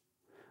else,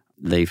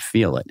 they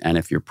feel it. And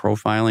if you're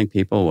profiling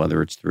people,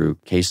 whether it's through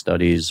case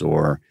studies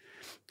or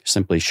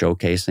simply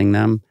showcasing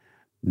them,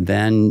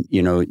 then,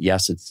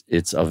 yes,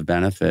 it's of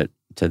benefit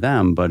to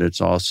them, but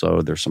it's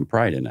also, there's some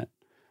pride in it,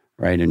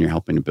 right? And you're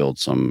helping to build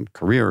some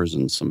careers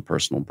and some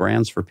personal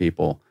brands for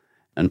people.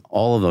 And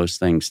all of those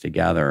things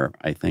together,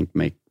 I think,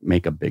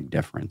 make a big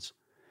difference.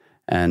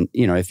 And,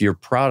 if your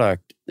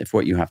product, if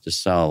what you have to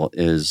sell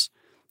is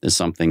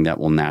something that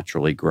will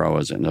naturally grow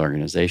as an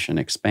organization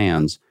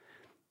expands,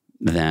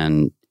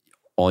 then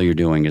all you're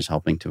doing is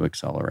helping to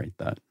accelerate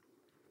that.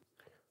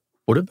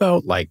 What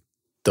about like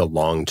the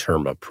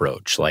long-term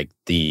approach, like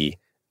the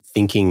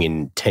thinking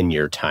in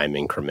 10-year time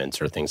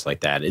increments or things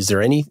like that? Is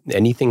there any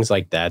things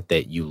like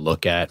that you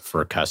look at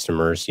for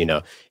customers?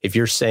 If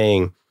you're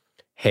saying,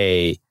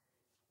 hey,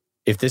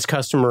 if this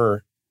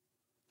customer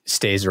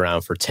stays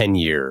around for 10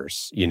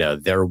 years,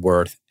 they're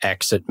worth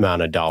X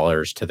amount of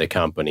dollars to the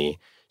company.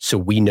 So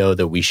we know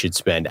that we should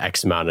spend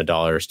X amount of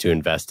dollars to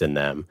invest in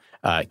them.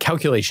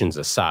 Calculations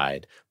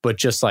aside, but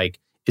just like,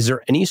 is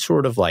there any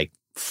sort of like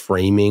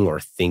framing or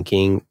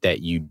thinking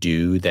that you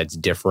do that's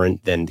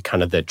different than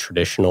kind of the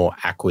traditional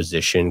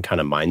acquisition kind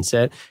of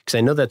mindset? Because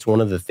I know that's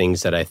one of the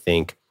things that I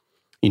think,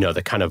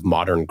 the kind of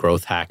modern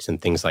growth hacks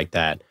and things like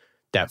that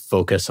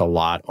focus a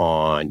lot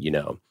on,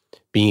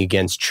 being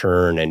against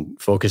churn and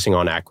focusing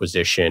on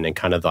acquisition and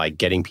kind of like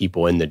getting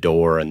people in the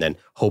door and then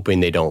hoping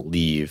they don't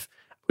leave.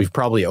 We've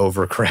probably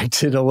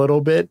overcorrected a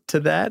little bit to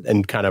that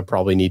and kind of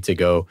probably need to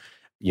go,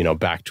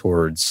 back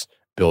towards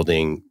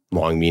building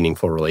long,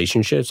 meaningful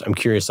relationships. I'm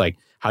curious, like,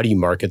 how do you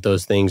market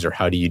those things, or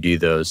how do you do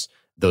those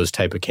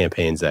type of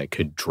campaigns that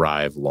could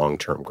drive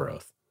long-term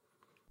growth?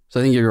 So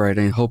I think you're right.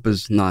 And hope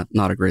is not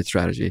a great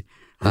strategy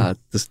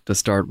to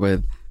start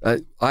with.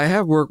 I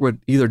have worked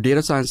with either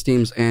data science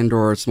teams and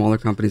or smaller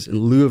companies. In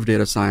lieu of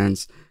data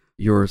science,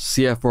 your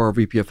CFO or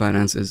VP of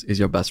finance is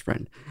your best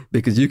friend,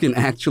 because you can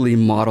actually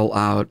model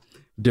out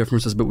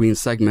differences between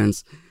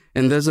segments.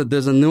 And there's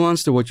a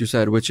nuance to what you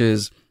said, which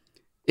is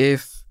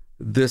if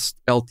this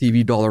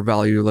LTV dollar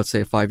value, let's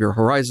say a 5-year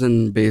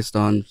horizon based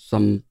on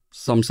some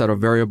set of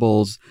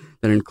variables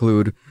that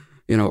include,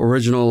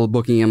 original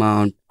booking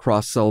amount,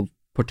 cross-sell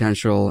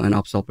potential, and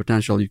upsell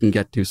potential, you can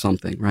get to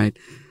something, right?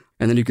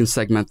 And then you can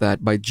segment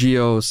that by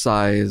geo,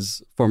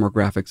 size,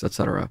 firmographics,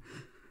 etc.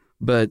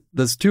 But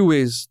there's two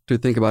ways to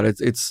think about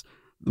it. It's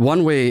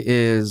one way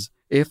is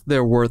if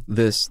they're worth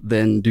this,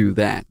 then do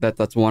that.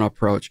 That's one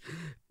approach.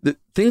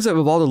 Things have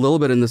evolved a little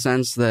bit in the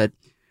sense that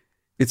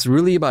it's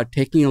really about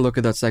taking a look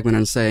at that segment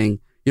and saying,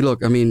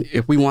 look, I mean,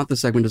 if we want the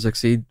segment to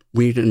succeed,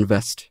 we need to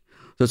invest.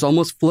 So it's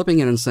almost flipping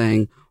it and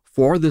saying,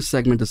 for this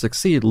segment to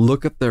succeed,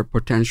 look at their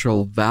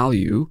potential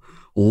value.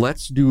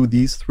 Let's do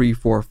these 3,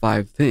 4,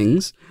 5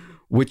 things,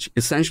 which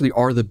essentially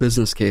are the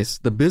business case.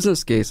 The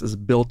business case is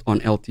built on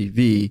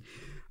LTV,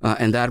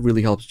 and that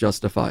really helps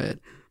justify it,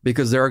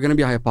 because there are going to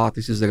be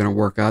hypotheses that are going to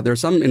work out. There are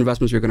some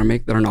investments you're going to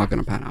make that are not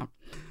going to pan out.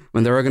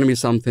 When there are going to be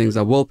some things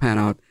that will pan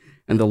out,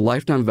 and the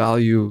lifetime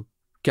value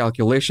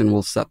calculation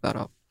will set that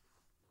up.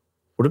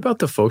 What about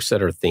the folks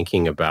that are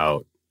thinking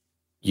about,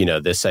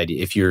 this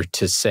idea? If you're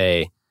to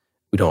say,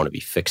 we don't want to be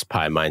fixed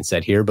pie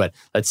mindset here, but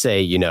let's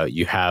say,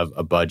 you have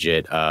a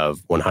budget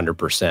of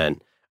 100%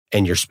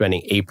 and you're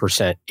spending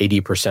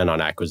 80%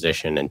 on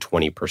acquisition and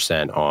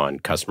 20% on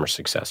customer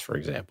success, for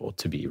example,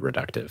 to be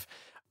reductive.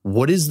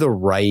 What is the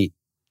right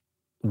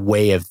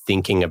way of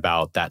thinking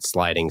about that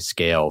sliding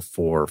scale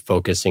for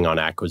focusing on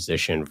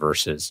acquisition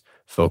versus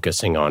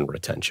focusing on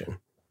retention?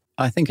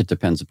 I think it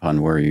depends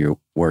upon where you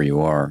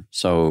are.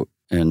 So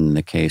in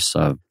the case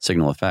of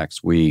Signal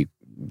FX, we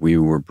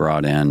were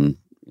brought in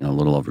a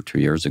little over 2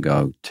 years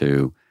ago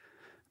to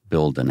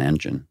build an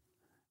engine.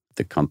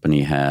 The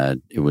company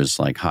it was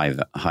like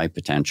high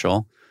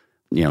potential,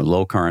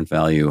 low current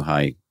value,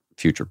 high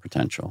future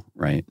potential,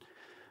 right?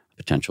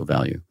 Potential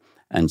value.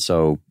 And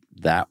so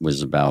that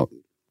was about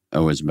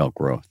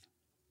growth.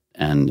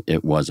 And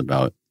it was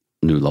about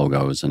new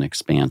logos and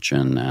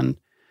expansion and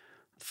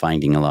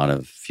finding a lot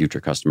of future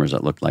customers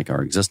that looked like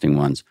our existing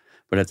ones.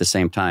 But at the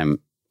same time,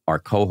 our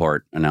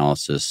cohort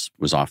analysis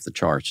was off the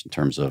charts in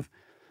terms of,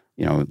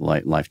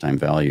 lifetime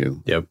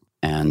value. Yep.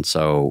 And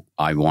so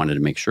I wanted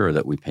to make sure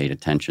that we paid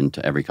attention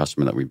to every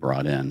customer that we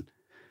brought in.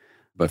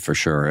 But for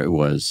sure, it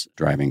was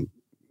driving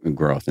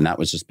growth. And that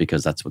was just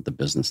because that's what the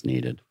business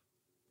needed.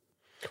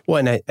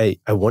 Well, and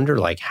I wonder,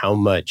 like, how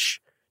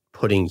much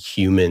putting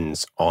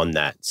humans on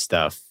that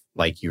stuff,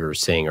 like you were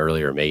saying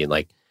earlier, Megan,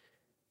 like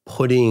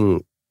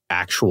putting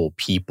actual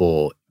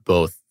people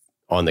both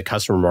on the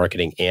customer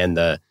marketing and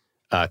the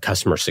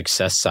customer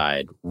success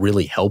side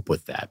really help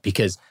with that.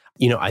 Because,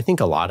 I think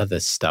a lot of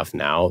this stuff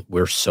now,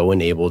 we're so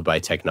enabled by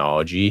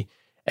technology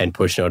and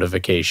push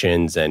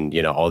notifications and,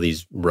 all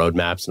these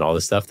roadmaps and all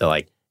this stuff that,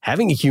 like,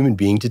 having a human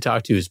being to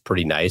talk to is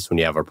pretty nice when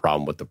you have a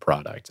problem with the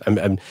product.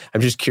 I'm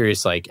just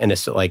curious, like, and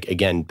it's like,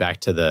 again, back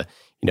to the,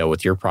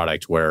 with your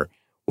product, where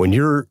when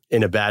you're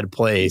in a bad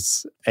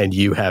place and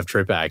you have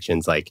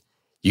TripActions, like,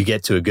 you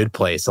get to a good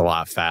place a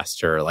lot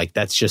faster. Like,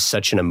 that's just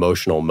such an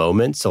emotional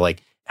moment. So,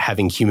 like,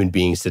 having human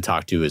beings to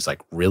talk to is,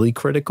 like, really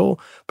critical.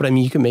 But I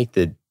mean, you can make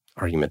the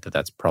argument that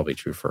that's probably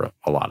true for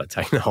a lot of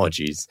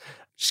technologies.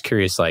 Just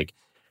curious, like,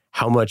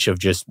 how much of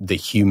just the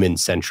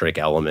human-centric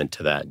element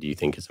to that do you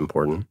think is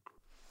important?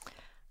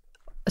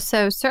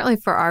 So certainly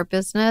for our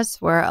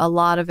business, where a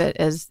lot of it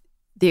is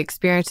the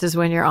experiences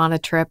when you're on a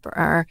trip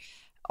or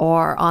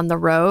on the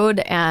road.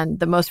 And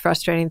the most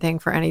frustrating thing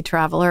for any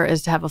traveler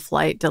is to have a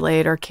flight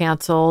delayed or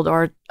canceled,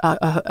 or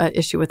an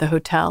issue with a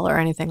hotel or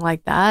anything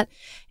like that.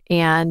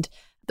 And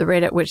the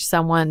rate at which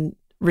someone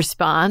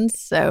responds,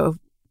 so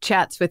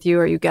chats with you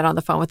or you get on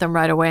the phone with them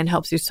right away and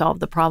helps you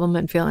solve the problem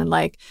and feeling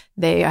like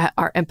they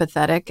are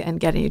empathetic and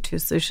getting you to a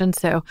solution.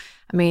 So,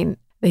 I mean,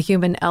 the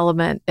human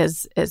element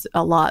is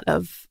a lot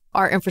of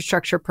our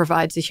infrastructure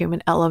provides a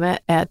human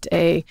element at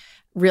a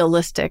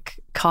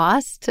realistic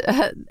cost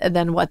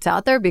than what's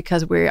out there,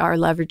 because we are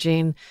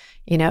leveraging,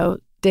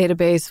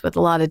 database with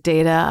a lot of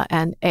data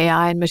and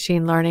AI and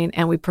machine learning,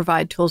 and we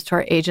provide tools to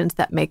our agents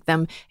that make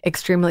them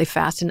extremely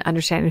fast in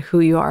understanding who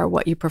you are,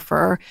 what you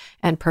prefer,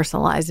 and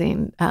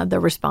personalizing the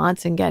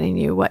response and getting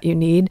you what you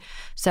need.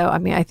 So, I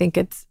mean, I think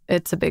it's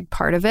it's a big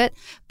part of it.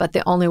 But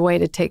the only way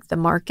to take the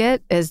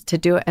market is to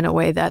do it in a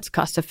way that's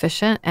cost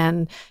efficient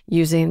and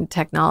using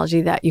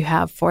technology that you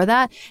have for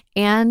that.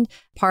 And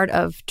part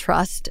of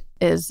trust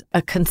is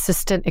a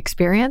consistent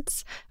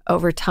experience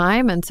over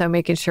time. And so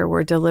making sure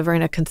we're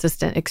delivering a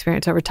consistent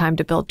experience over time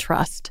to build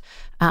trust,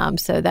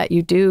 so that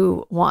you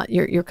do want,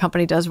 your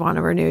company does want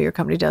to renew, your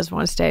company does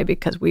want to stay,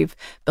 because we've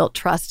built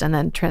trust and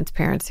then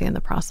transparency in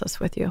the process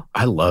with you.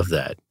 I love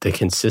that. The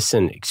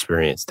consistent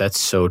experience. That's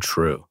so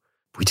true.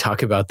 We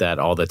talk about that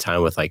all the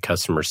time with like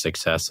customer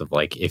success of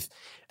like,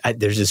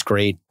 there's this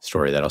great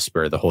story that I'll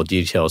spare the whole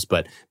details,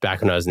 but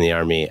back when I was in the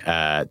Army,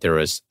 there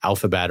was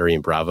Alpha Battery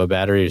and Bravo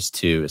Batteries,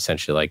 two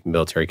essentially like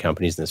military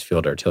companies in this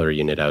field artillery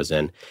unit I was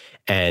in.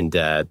 And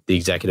the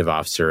executive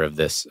officer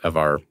of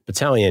our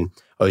battalion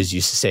always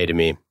used to say to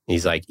me,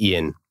 he's like,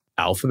 Ian,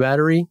 Alpha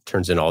Battery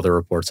turns in all the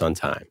reports on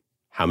time.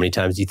 How many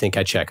times do you think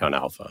I check on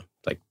Alpha?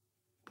 Like,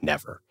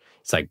 never.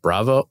 It's like,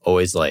 Bravo,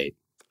 always late.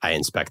 I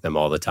inspect them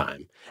all the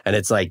time. And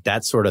it's like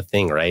that sort of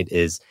thing, right?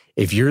 Is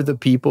if you're the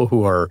people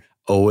who are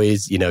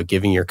always,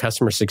 giving your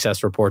customer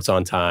success reports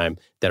on time,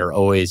 that are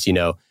always,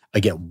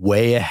 again,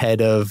 way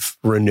ahead of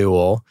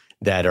renewal,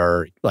 that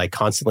are like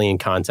constantly in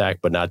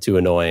contact, but not too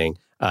annoying,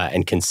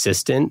 and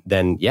consistent,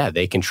 then yeah,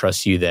 they can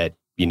trust you that,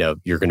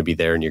 you're going to be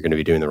there and you're going to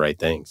be doing the right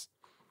things.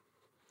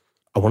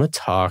 I want to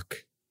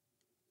talk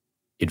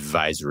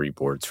advisory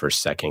boards for a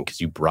second, because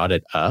you brought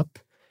it up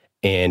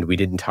and we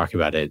didn't talk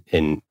about it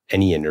in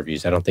any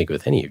interviews. I don't think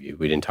with any of you,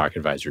 we didn't talk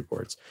advisory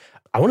boards.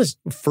 I want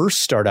to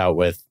first start out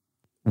with,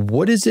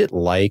 what is it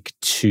like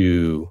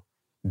to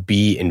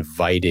be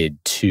invited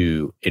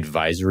to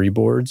advisory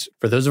boards?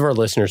 For those of our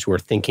listeners who are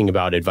thinking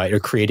about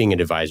creating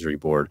an advisory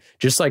board,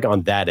 just like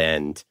on that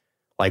end,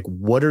 like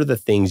what are the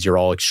things, you're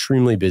all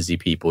extremely busy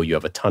people, you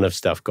have a ton of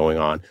stuff going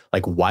on.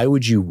 Like, why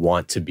would you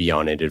want to be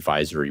on an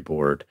advisory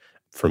board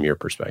from your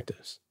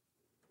perspectives?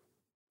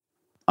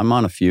 I'm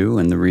on a few,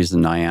 and the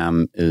reason I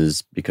am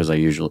is because I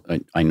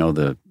know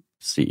the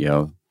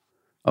CEO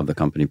of the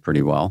company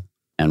pretty well,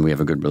 and we have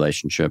a good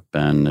relationship,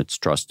 and it's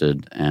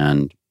trusted,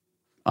 and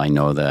I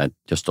know that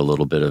just a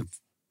little bit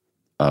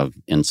of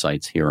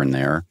insights here and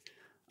there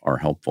are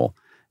helpful.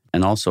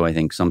 And also, I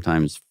think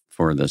sometimes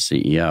for the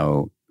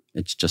CEO,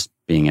 it's just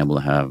being able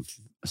to have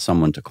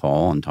someone to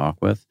call and talk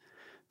with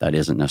that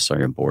isn't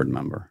necessarily a board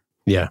member.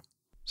 Yeah.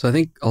 So I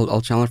think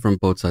I'll challenge from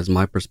both sides,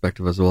 my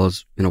perspective as well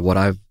as what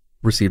I've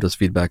received as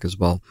feedback as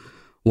well.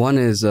 One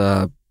is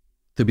to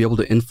be able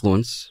to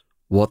influence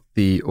what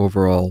the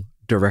overall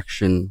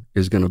direction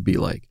is going to be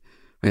like.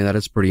 I mean, that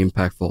is pretty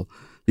impactful.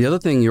 The other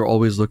thing you're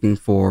always looking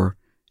for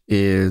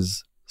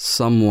is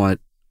somewhat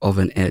of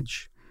an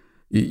edge.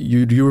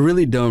 You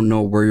really don't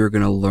know where you're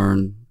going to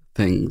learn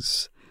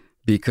things,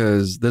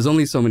 because there's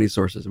only so many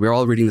sources. We're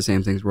all reading the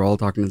same things. We're all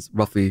talking to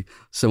roughly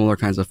similar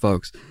kinds of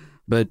folks.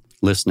 But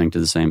listening to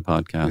the same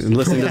podcast.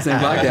 Listening to the same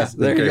podcast.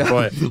 There you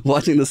go.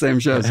 Watching the same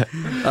shows.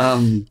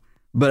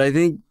 But I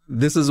think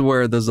this is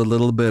where there's a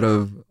little bit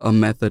of a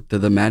method to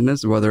the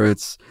madness, whether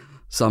it's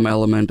some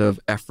element of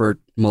effort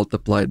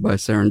multiplied by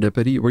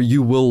serendipity, where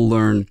you will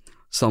learn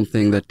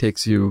something that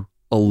takes you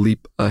a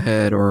leap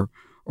ahead or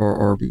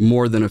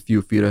more than a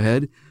few feet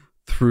ahead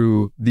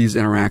through these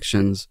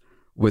interactions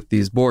with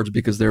these boards,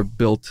 because they're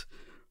built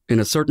in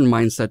a certain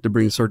mindset to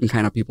bring certain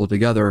kind of people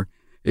together.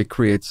 It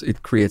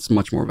creates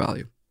much more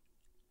value.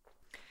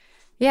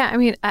 Yeah, I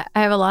mean, I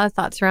have a lot of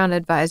thoughts around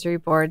advisory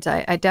boards.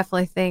 I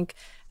definitely think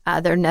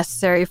they're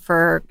necessary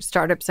for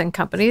startups and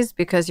companies,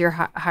 because you're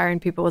hiring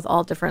people with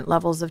all different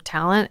levels of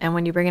talent. And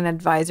when you bring an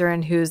advisor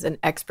in who's an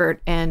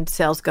expert in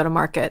sales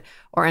go-to-market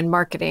or in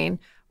marketing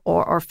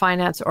or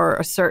finance or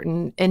a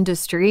certain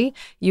industry,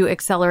 you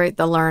accelerate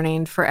the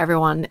learning for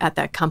everyone at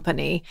that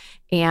company.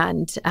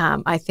 And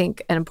I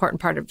think an important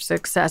part of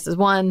success is,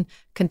 one,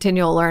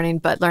 continual learning,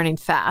 but learning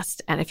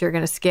fast. And if you're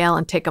going to scale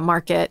and take a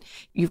market,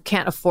 you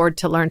can't afford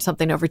to learn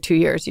something over 2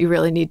 years. You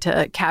really need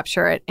to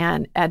capture it.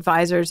 And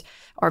advisors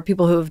or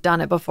people who have done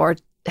it before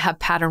have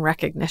pattern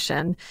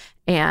recognition,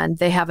 and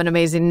they have an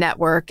amazing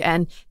network,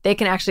 and they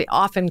can actually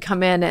often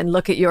come in and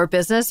look at your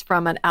business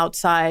from an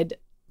outside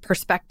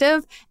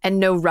perspective and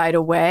know right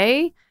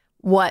away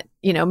what,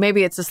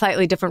 maybe it's a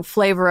slightly different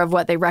flavor of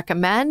what they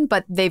recommend,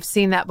 but they've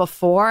seen that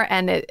before,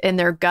 and in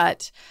their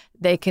gut,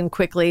 they can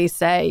quickly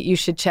say, you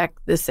should check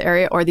this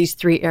area or these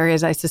 3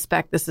 areas. I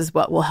suspect this is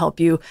what will help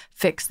you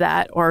fix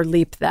that or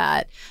leap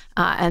that.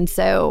 And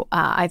so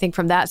I think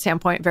from that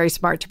standpoint, very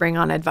smart to bring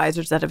on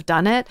advisors that have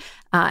done it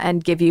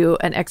and give you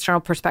an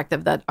external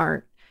perspective that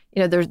aren't,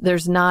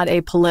 there's not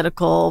a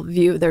political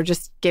view. They're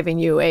just giving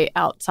you a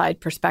outside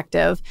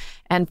perspective.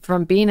 And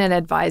from being an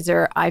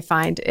advisor, I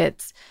find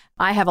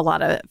I have a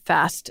lot of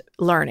fast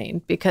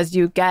learning, because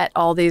you get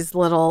all these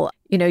little,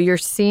 you're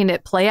seeing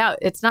it play out.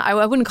 It's not,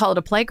 I wouldn't call it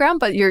a playground,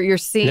 but you're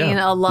seeing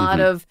a lot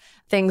of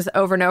things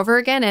over and over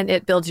again, and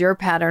it builds your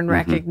pattern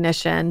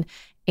recognition.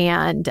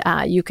 And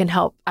you can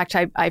help.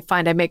 Actually, I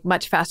find I make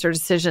much faster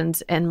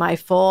decisions in my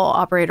full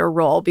operator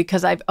role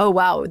because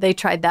wow, they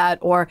tried that.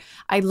 Or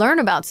I learn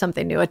about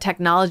something new, a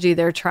technology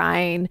they're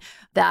trying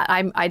that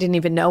I didn't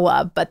even know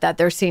of, but that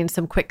they're seeing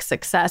some quick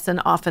success.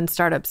 And often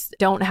startups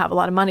don't have a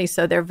lot of money.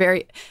 So they're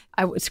very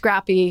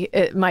scrappy,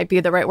 it might be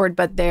the right word,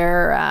 but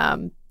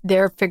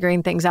they're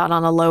figuring things out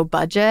on a low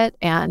budget,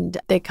 and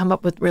they come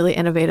up with really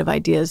innovative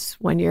ideas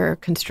when you're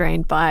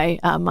constrained by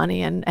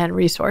money and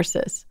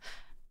resources.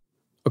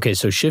 Okay,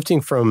 so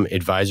shifting from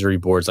advisory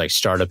boards like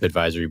startup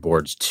advisory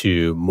boards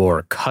to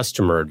more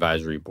customer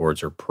advisory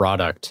boards or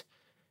product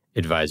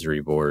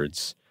advisory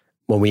boards.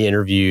 When we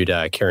interviewed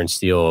Karen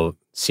Steele,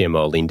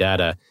 CMO Lean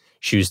Data,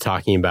 she was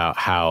talking about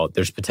how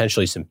there's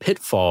potentially some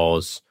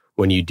pitfalls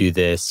when you do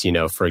this.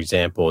 For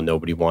example,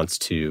 nobody wants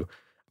to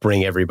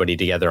bring everybody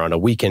together on a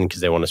weekend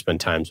because they want to spend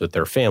time with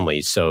their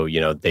families. So,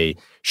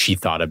 she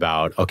thought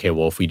about, okay,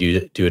 well, if we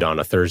do it on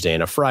a Thursday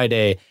and a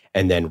Friday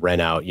and then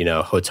rent out,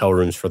 hotel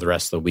rooms for the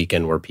rest of the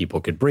weekend where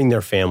people could bring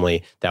their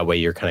family, that way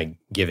you're kind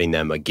of giving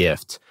them a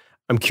gift.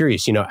 I'm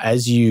curious,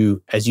 as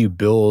you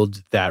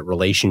build that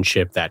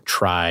relationship, that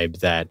tribe,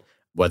 that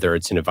whether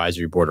it's an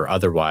advisory board or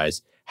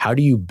otherwise, how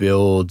do you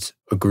build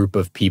a group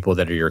of people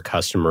that are your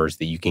customers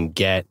that you can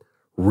get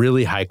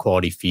really high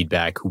quality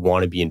feedback who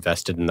want to be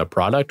invested in the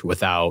product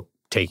without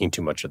taking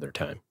too much of their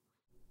time?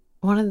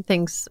 One of the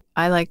things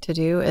I like to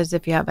do is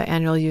if you have an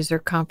annual user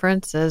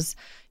conference is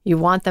you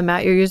want them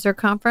at your user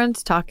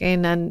conference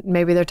talking, and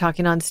maybe they're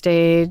talking on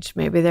stage,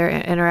 maybe they're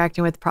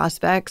interacting with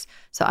prospects.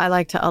 So I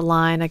like to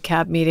align a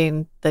CAB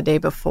meeting the day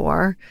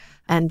before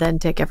and then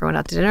take everyone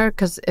out to dinner,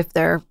 because if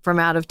they're from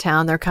out of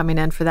town, they're coming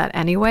in for that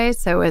anyway.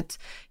 So it's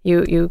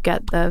you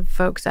get the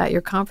folks at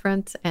your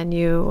conference and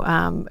you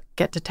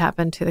get to tap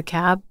into the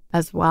CAB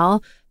as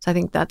well. So I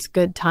think that's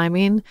good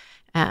timing.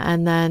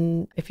 And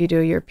then if you do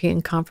a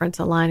European conference,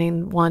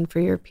 aligning one for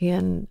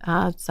European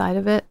side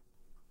of it.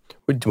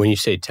 When you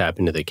say tap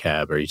into the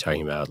CAB, are you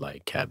talking about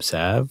like Cab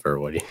Sav or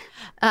what do you?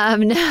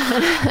 No.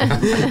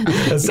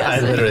 I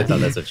literally thought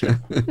that's what you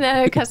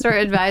No, customer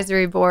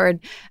advisory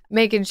board,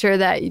 making sure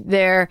that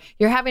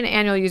you're having an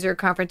annual user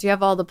conference. You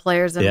have all the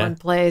players in one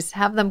place.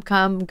 Have them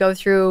come, go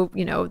through,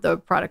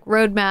 the product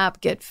roadmap,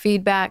 get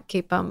feedback,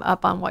 keep them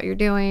up on what you're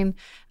doing.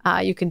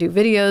 You can do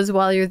videos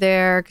while you're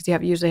there because you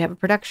usually have a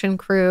production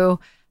crew.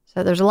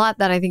 So there's a lot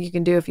that I think you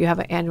can do if you have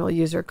an annual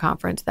user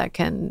conference that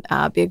can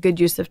be a good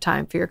use of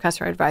time for your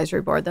customer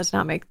advisory board. That's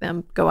not make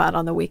them go out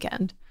on the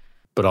weekend.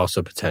 But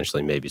also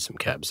potentially maybe some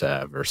Cab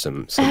Sav or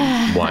some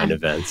wine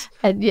events.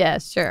 Yeah,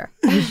 sure.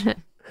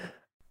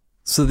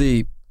 So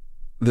the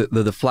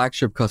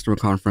flagship customer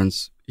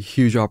conference,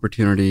 huge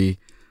opportunity,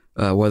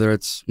 whether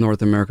it's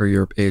North America,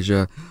 Europe,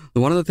 Asia.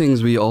 One of the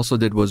things we also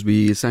did was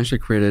we essentially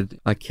created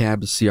a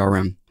CAB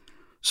CRM.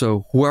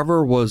 So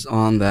whoever was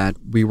on that,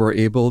 we were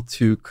able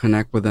to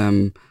connect with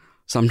them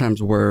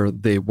sometimes where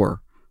they were.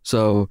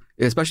 So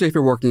especially if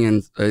you're working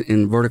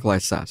in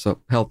verticalized SaaS, so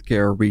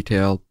healthcare,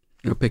 retail,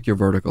 pick your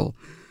vertical,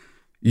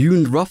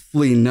 you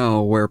roughly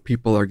know where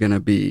people are going to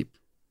be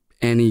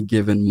any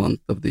given month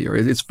of the year.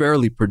 It's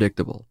fairly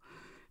predictable.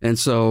 And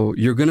so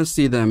you're going to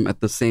see them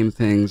at the same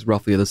things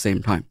roughly at the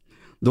same time.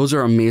 Those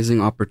are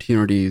amazing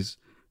opportunities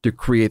to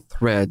create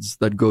threads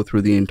that go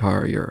through the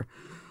entire year.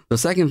 The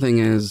second thing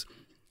is,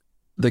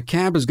 the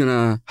CAB is going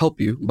to help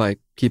you by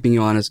keeping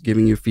you honest,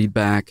 giving you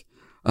feedback,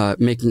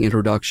 making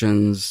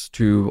introductions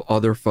to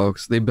other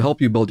folks. They help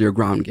you build your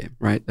ground game,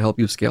 right? They help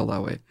you scale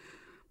that way.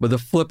 But the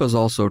flip is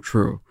also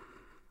true.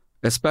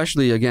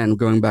 Especially, again,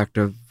 going back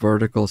to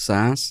vertical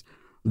SaaS,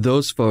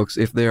 those folks,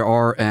 if they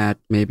are at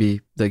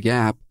maybe the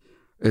Gap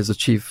as a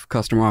chief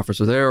customer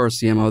officer there or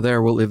CMO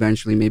there, will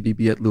eventually maybe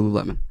be at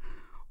Lululemon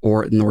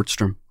or at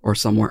Nordstrom or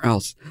somewhere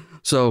else.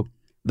 So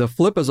the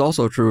flip is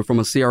also true from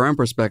a CRM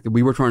perspective.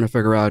 We were trying to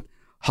figure out,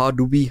 how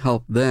do we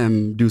help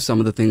them do some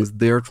of the things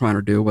they're trying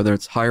to do, whether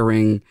it's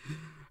hiring,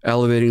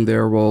 elevating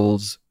their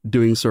roles,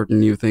 doing certain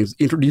new things,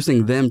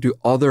 introducing them to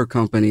other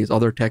companies,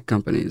 other tech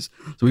companies.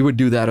 So we would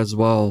do that as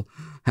well,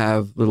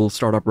 have little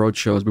startup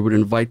roadshows. We would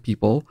invite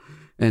people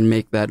and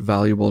make that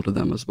valuable to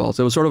them as well.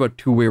 So it was sort of a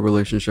two-way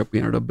relationship we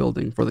ended up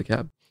building for the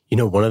CAB.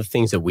 One of the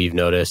things that we've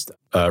noticed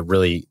a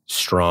really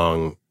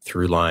strong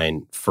through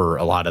line for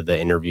a lot of the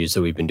interviews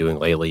that we've been doing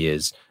lately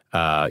is,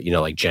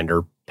 like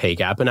gender pay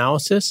gap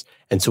analysis.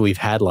 And so we've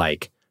had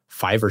like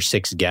 5 or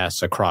 6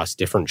 guests across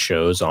different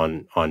shows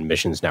on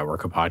Mission's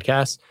network of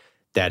podcasts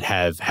that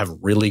have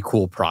really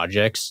cool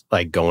projects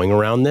like going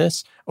around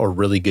this or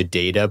really good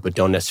data, but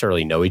don't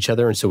necessarily know each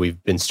other. And so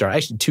we've been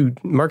actually 2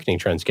 Marketing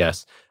Trends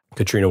guests,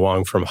 Katrina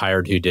Wong from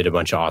Hired, who did a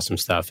bunch of awesome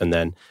stuff, and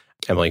then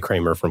Emily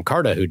Kramer from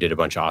Carta, who did a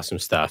bunch of awesome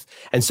stuff.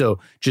 And so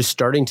just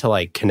starting to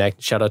like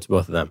connect, shout out to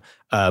both of them,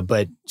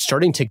 but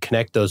starting to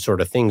connect those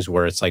sort of things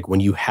where it's like when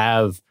you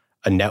have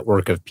a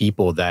network of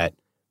people that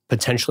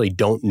potentially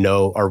don't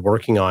know, are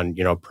working on,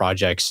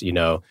 projects,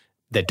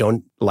 that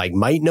don't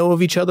might know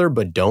of each other,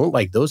 but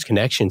don't, those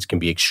connections can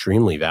be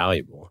extremely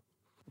valuable.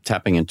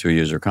 Tapping into a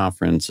user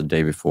conference a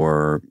day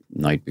before,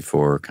 night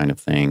before kind of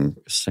thing.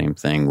 Same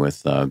thing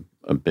with a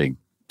big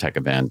tech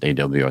event,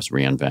 AWS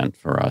reInvent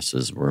for us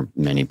is where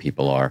many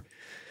people are.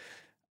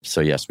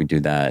 So yes, we do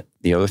that.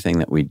 The other thing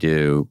that we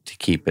do to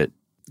keep it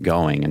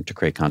going and to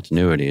create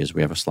continuity is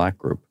we have a Slack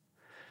group,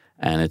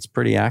 and it's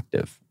pretty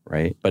active,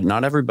 right? But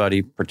not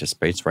everybody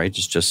participates, right?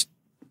 It's just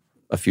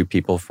a few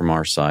people from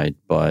our side.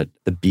 But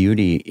the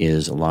beauty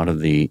is a lot of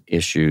the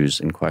issues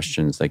and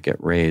questions that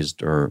get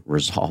raised are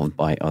resolved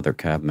by other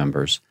CAB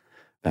members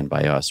than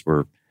by us.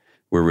 We're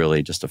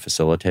really just a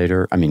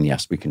facilitator. I mean,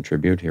 yes, we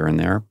contribute here and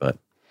there, but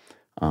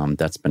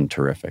that's been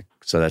terrific.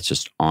 So that's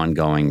just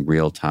ongoing,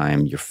 real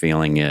time. You're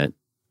feeling it.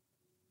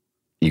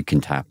 You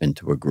can tap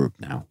into a group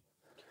now.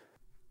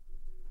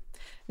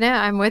 Yeah,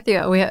 I'm with you.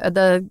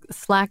 The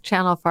Slack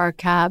channel for our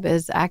CAB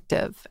is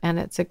active, and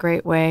it's a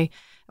great way.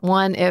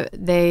 One, if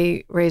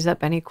they raise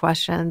up any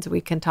questions,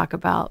 we can talk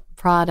about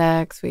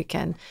products. We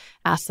can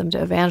ask them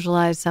to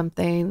evangelize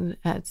something.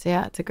 It's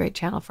a great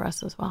channel for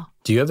us as well.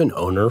 Do you have an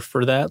owner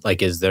for that?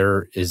 Like, is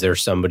there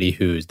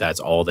somebody that's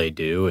all they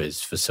do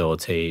is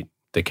facilitate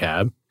the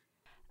CAB?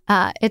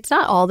 It's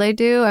not all they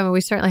do. I mean,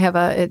 we certainly have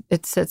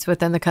it sits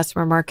within the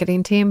customer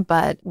marketing team,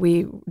 but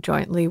we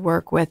jointly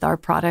work with our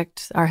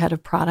head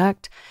of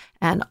product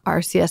and our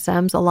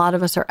CSMs. A lot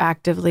of us are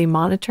actively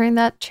monitoring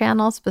that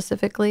channel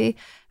specifically.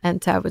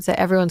 And so I would say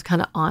everyone's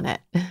kind of on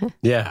it.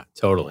 Yeah,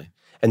 totally.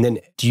 And then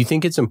do you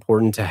think it's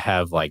important to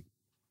have like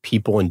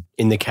people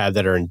in the CAB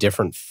that are in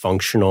different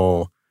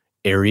functional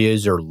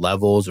areas or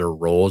levels or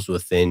roles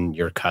within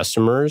your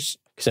customers?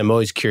 Because I'm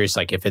always curious,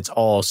 like if it's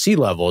all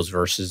C-levels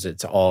versus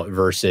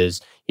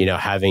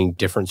having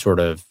different sort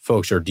of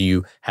folks, or do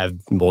you have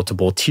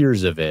multiple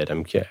tiers of it? I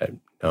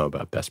don't know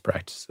about best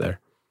practice there.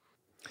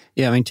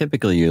 Yeah, I mean,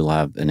 typically you'll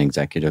have an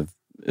executive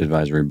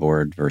advisory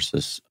board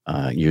versus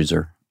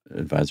user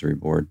advisory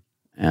board,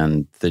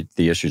 and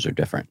the issues are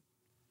different.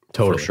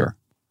 Totally. For sure.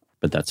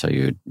 But that's how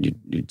you'd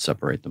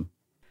separate them.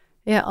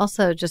 Yeah,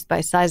 also just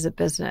by size of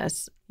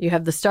business. You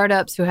have the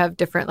startups who have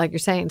different, like you're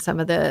saying, some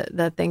of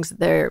the things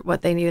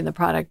what they need in the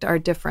product are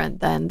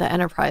different than the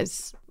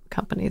enterprise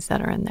companies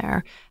that are in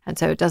there. And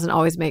so it doesn't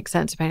always make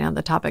sense, depending on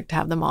the topic, to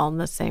have them all in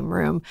the same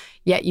room.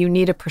 Yet you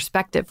need a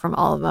perspective from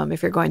all of them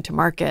if you're going to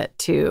market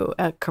to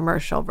a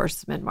commercial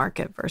versus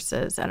mid-market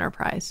versus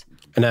enterprise.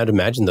 And I'd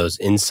imagine those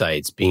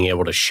insights, being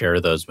able to share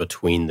those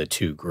between the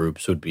two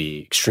groups would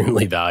be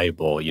extremely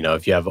valuable.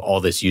 If you have all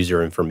this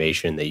user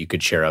information that you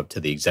could share up to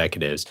the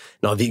executives,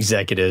 and all the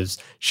executives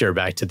share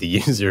back to the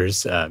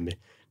users,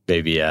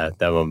 maybe that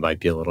one might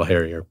be a little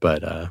hairier,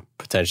 but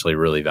potentially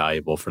really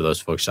valuable for those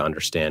folks to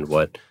understand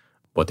what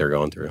they're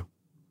going through.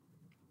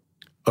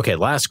 Okay,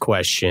 last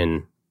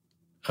question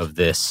of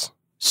this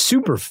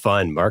super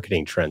fun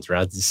marketing trends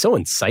round. It's so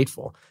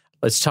insightful.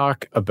 Let's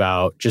talk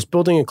about just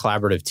building a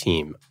collaborative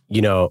team.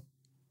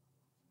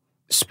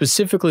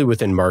 Specifically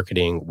within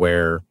marketing,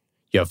 where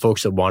you have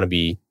folks that want to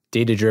be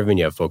data-driven,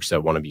 you have folks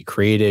that want to be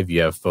creative,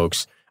 you have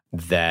folks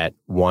that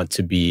want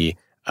to be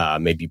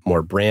maybe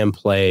more brand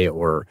play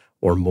or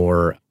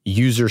more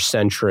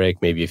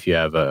user-centric. Maybe if you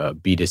have a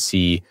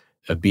B2C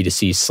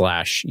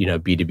slash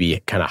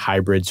B2B kind of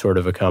hybrid sort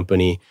of a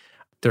company.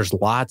 There's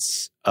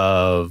lots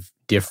of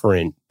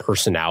different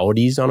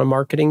personalities on a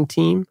marketing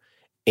team.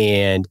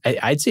 And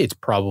I'd say it's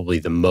probably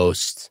the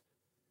most,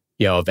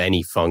 of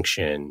any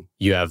function,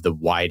 you have the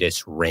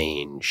widest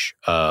range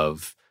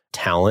of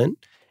talent.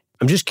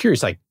 I'm just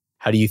curious, like,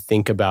 how do you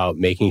think about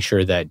making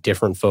sure that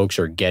different folks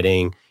are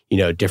getting,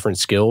 different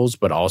skills,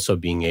 but also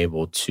being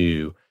able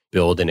to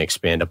build and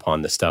expand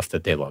upon the stuff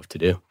that they love to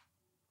do?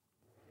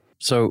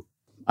 So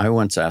I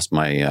once asked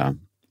my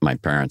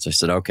parents, I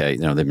said, okay,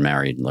 they've been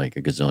married like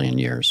a gazillion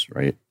years,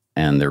 right?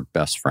 And they're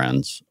best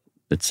friends,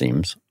 it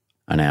seems.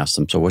 And I asked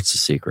them, so what's the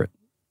secret?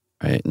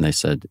 Right? And they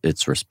said,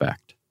 it's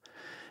respect.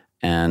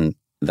 And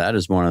that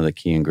is one of the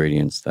key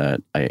ingredients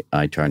that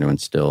I try to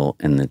instill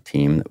in the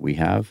team that we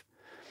have.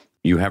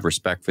 You have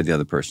respect for the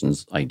other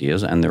person's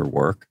ideas and their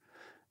work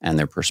and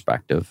their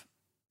perspective,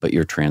 but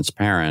you're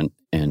transparent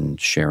in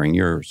sharing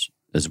yours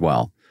as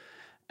well.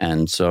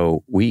 And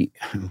so we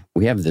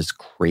have this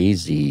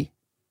crazy,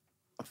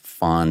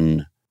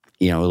 fun,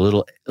 a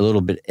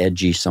little bit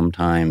edgy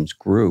sometimes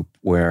group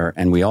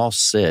and we all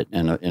sit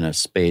in a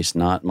space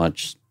not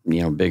much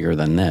bigger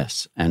than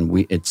this, and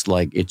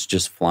it's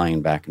just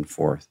flying back and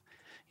forth.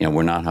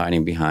 We're not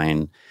hiding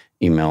behind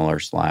email or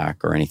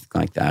Slack or anything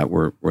like that.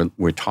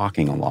 We're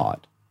talking a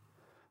lot,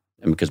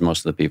 and because most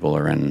of the people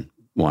are in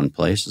one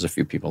place, there's a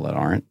few people that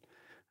aren't.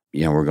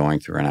 We're going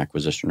through an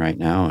acquisition right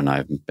now, and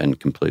I've been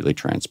completely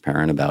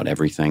transparent about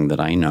everything that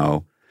I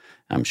know.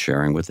 I'm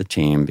sharing with the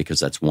team because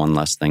that's one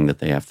less thing that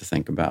they have to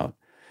think about,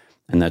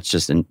 and that's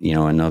just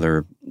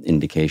another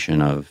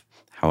indication of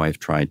how I've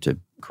tried to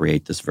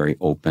create this very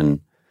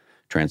open,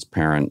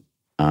 transparent,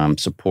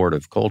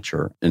 supportive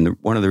culture. And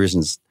one of the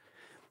reasons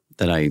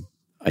that I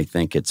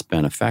think it's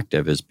been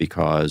effective is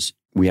because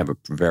we have a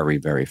very,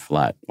 very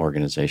flat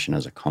organization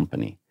as a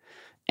company.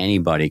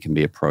 Anybody can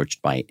be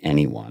approached by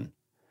anyone,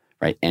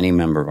 right? Any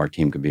member of our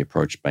team could be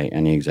approached by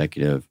any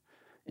executive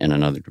in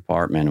another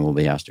department and will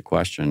be asked a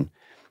question.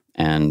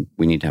 And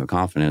we need to have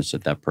confidence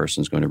that that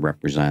person is going to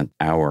represent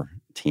our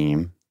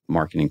team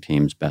marketing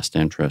team's best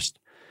interest,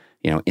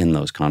 in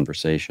those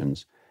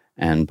conversations.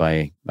 And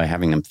by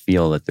having them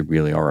feel that they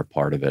really are a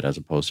part of it, as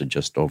opposed to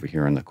just over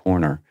here in the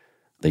corner,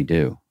 they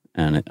do.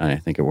 And I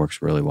think it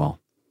works really well.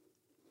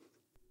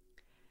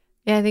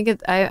 Yeah, I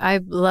think I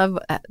love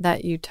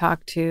that you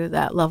talk to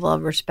that level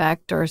of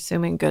respect or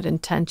assuming good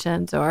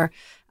intentions. Or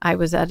I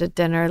was at a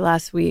dinner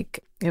last week.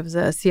 It was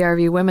a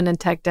CRV Women in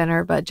Tech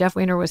dinner, but Jeff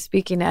Weiner was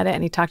speaking at it,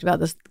 and he talked about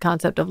this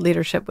concept of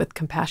leadership with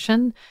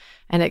compassion,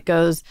 and it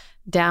goes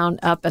down,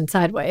 up, and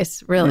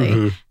sideways, really.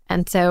 Mm-hmm.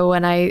 And so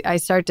when I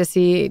start to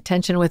see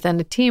tension within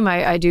a team,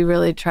 I do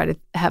really try to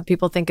have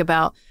people think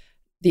about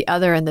the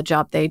other and the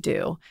job they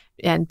do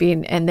and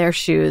being in their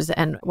shoes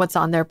and what's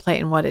on their plate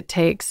and what it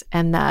takes.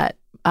 And that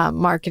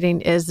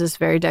marketing is this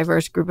very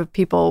diverse group of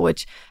people,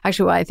 which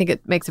actually why I think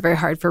it makes it very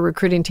hard for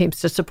recruiting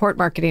teams to support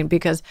marketing,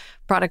 because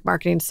product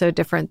marketing is so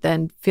different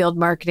than field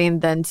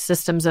marketing, than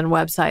systems and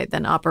website,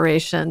 than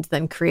operations,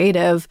 than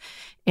creative.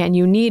 And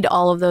you need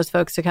all of those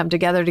folks to come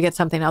together to get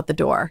something out the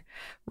door,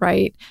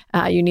 right?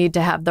 You need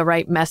to have the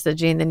right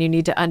messaging, then you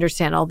need to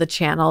understand all the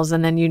channels,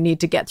 and then you need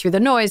to get through the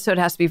noise. So it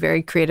has to be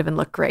very creative and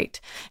look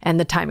great. And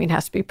the timing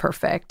has to be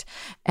perfect.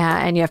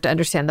 And you have to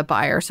understand the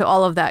buyer. So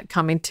all of that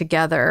coming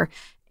together.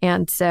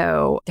 And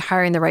so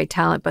hiring the right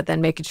talent, but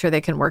then making sure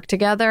they can work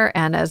together.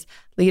 And as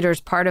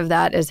leaders, part of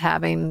that is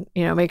having,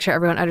 make sure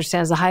everyone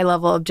understands the high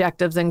level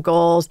objectives and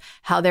goals,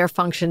 how their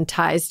function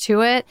ties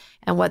to it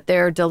and what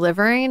they're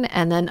delivering.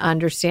 And then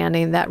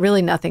understanding that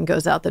really nothing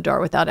goes out the door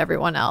without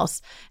everyone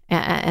else,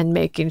 and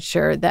making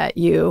sure that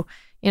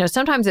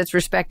sometimes it's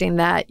respecting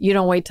that you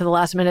don't wait to the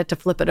last minute to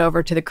flip it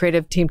over to the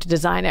creative team to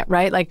design it,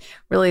 right? Like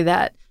really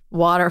that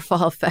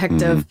waterfall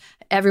effect of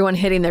everyone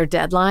hitting their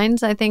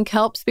deadlines, I think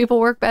helps people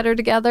work better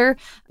together,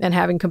 and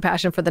having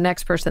compassion for the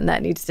next person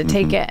that needs to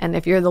take it. And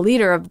if you're the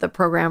leader of the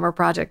program or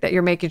project, that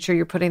you're making sure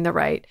you're putting the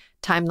right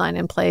timeline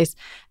in place.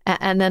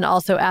 And then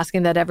also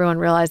asking that everyone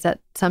realize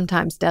that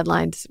sometimes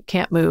deadlines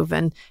can't move,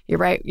 and you're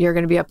right, you're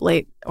going to be up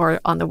late or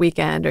on the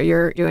weekend, or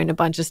you're doing a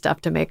bunch of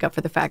stuff to make up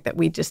for the fact that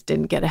we just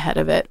didn't get ahead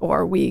of it,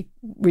 or we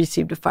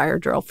received a fire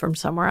drill from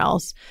somewhere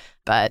else.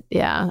 But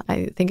yeah,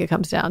 I think it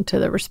comes down to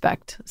the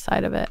respect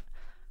side of it.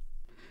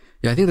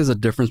 Yeah, I think there's a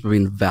difference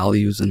between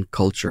values and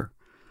culture.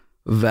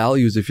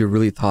 Values, if you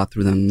really thought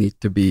through them, need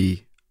to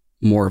be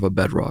more of a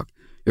bedrock.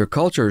 Your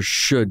culture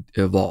should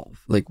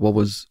evolve. Like what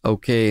was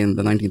okay in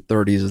the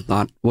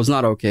 1930s was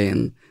not okay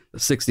in the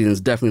 60s, and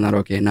is definitely not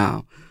okay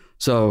now.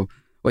 So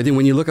I think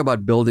when you look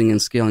about building and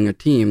scaling a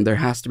team, there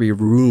has to be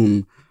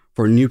room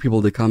for new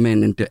people to come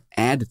in and to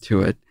add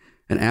to it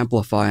and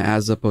amplify,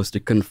 as opposed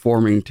to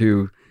conforming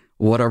to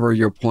whatever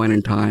your point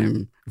in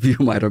time view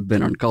might have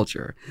been on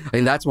culture. I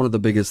think that's one of the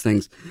biggest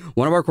things.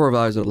 One of our core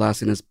values at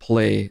Atlassian is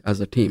play as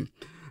a team.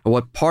 And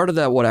what part of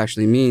that, what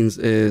actually means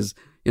is,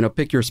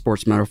 pick your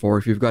sports metaphor.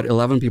 If you've got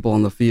 11 people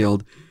on the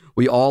field,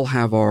 we all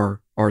have our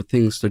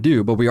things to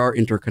do, but we are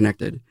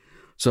interconnected.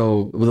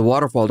 So the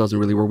waterfall doesn't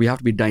really work. We have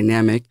to be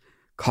dynamic,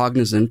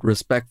 cognizant,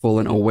 respectful,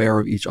 and aware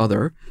of each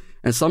other.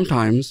 And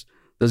sometimes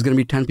there's going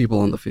to be 10 people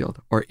on the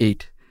field, or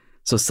 8.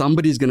 So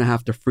somebody's going to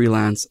have to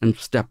freelance and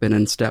step in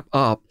and step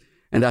up.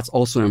 And that's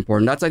also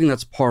important. I think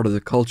that's part of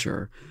the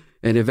culture.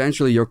 And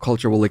eventually your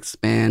culture will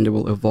expand, it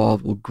will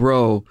evolve, will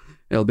grow,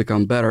 it'll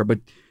become better. But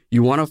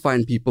you want to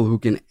find people who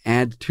can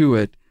add to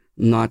it,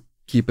 not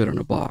keep it in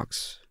a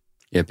box.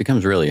 Yeah, it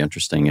becomes really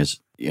interesting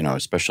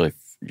especially if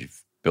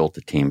you've built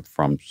a team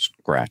from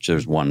scratch.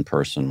 There's one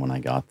person when I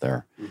got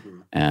there,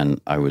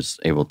 and I was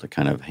able to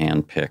kind of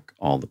handpick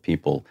all the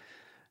people.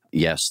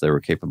 Yes, they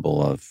were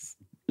capable of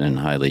and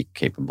highly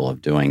capable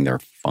of doing their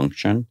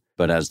function.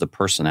 But as the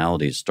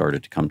personalities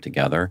started to come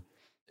together,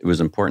 it was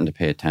important to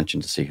pay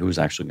attention to see who was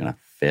actually going to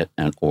fit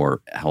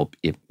or help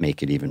it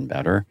make it even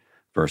better,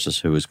 versus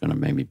who was going to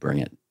maybe bring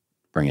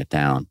it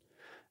down.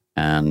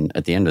 And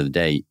at the end of the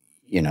day,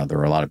 there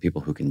are a lot of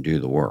people who can do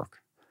the work,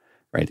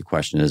 right? The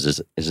question is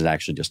it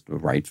actually just the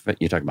right fit?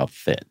 You talk about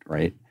fit,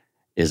 right?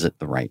 Is it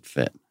the right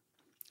fit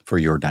for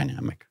your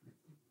dynamic,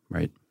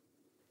 right?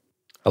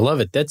 I love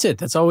it. That's it.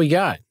 That's all we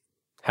got.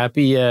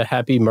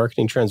 Happy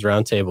Marketing Trends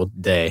Roundtable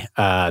Day.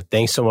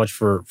 Thanks so much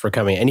for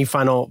coming. Any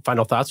final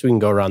thoughts? We can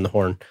go around the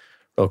horn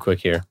real quick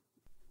here.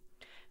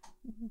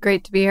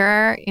 Great to be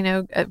here.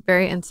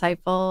 Very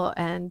insightful,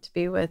 and to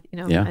be with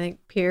I think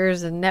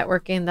peers and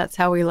networking. That's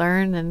how we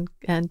learn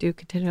and do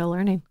continual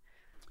learning.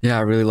 Yeah,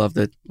 I really loved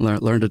it.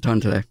 Learned a ton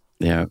today.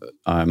 Yeah,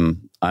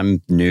 I'm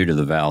new to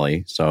the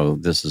Valley, so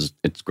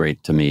it's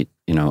great to meet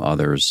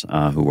others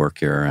who work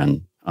here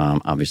and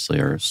obviously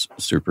are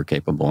super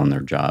capable in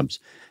their jobs.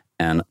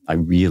 And my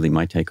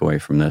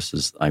takeaway from this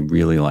is I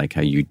really like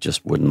how you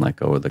just wouldn't let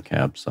go of the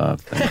cab sauv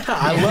thing.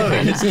 I love it.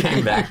 I just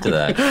came back to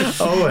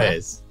that.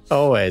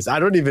 Always. I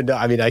don't even know.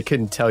 I mean, I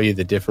couldn't tell you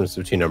the difference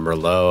between a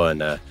Merlot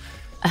and a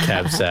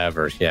cab sauv,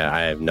 or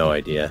I have no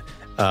idea.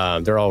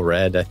 They're all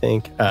red, I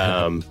think.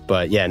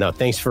 But yeah, no,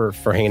 thanks for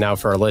hanging out.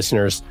 For our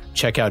listeners,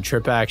 check out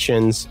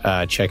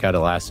TripActions, check out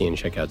Atlassian,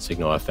 check out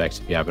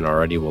SignalFX if you haven't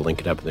already. We'll link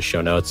it up in the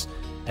show notes.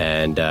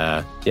 And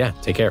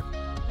take care.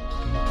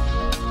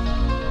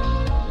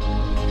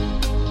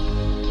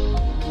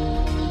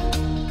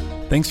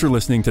 Thanks for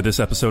listening to this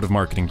episode of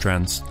Marketing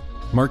Trends.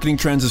 Marketing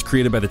Trends is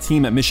created by the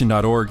team at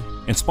Mission.org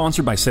and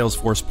sponsored by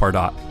Salesforce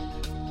Pardot.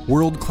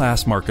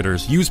 World-class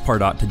marketers use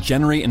Pardot to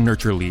generate and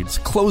nurture leads,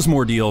 close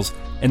more deals,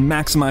 and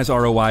maximize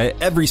ROI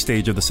at every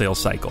stage of the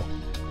sales cycle.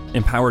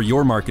 Empower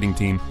your marketing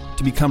team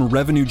to become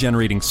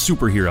revenue-generating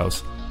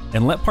superheroes,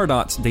 and let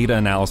Pardot's data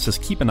analysis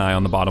keep an eye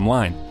on the bottom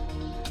line.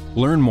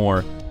 Learn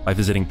more by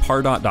visiting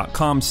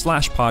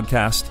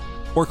pardot.com/podcast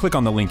or click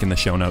on the link in the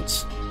show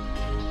notes.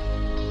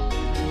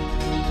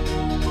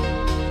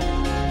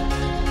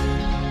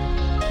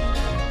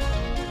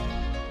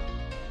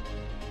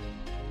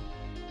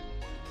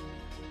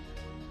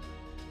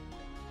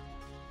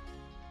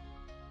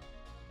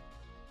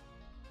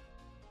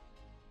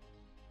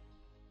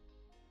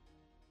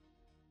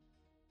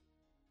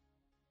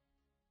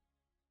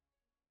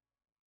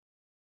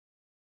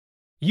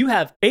 You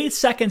have 8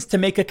 seconds to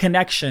make a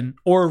connection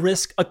or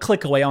risk a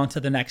click away onto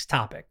the next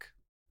topic.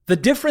 The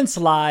difference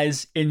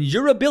lies in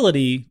your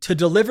ability to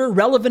deliver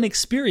relevant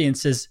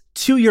experiences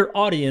to your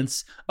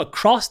audience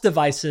across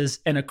devices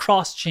and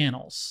across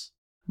channels.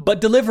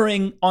 But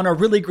delivering on a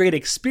really great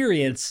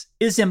experience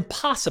is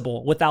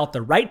impossible without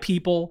the right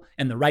people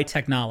and the right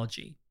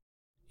technology.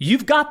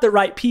 You've got the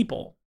right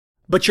people,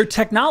 but your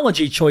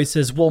technology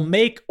choices will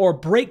make or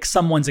break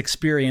someone's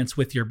experience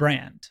with your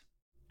brand.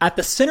 At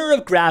the center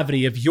of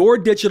gravity of your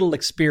digital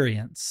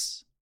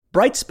experience,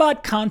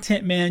 Brightspot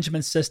Content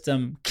Management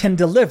System can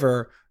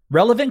deliver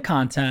relevant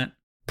content,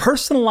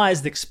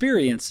 personalized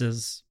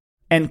experiences,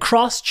 and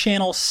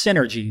cross-channel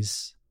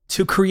synergies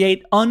to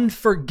create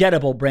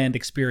unforgettable brand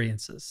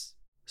experiences,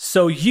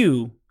 so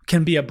you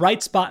can be a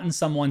bright spot in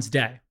someone's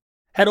day.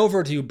 Head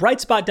over to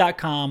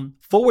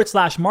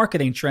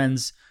brightspot.com/marketing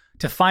trends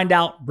to find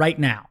out right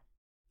now.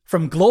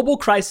 From global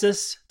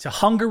crisis to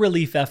hunger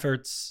relief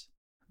efforts,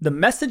 the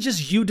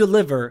messages you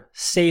deliver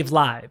save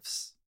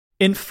lives,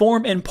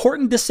 inform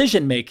important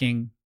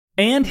decision-making,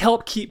 and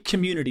help keep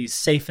communities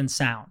safe and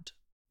sound.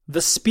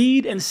 The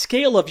speed and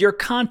scale of your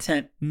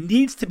content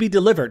needs to be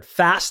delivered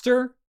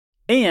faster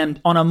and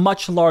on a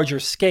much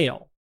larger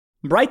scale.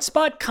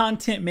 Brightspot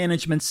Content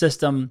Management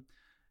System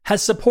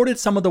has supported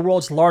some of the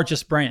world's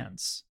largest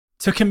brands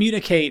to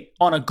communicate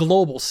on a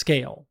global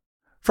scale.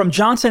 From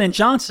Johnson &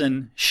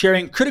 Johnson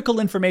sharing critical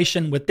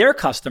information with their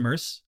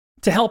customers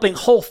to helping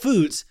Whole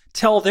Foods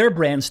tell their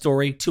brand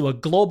story to a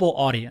global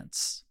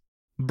audience.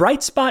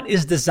 Brightspot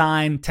is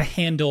designed to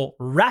handle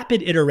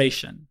rapid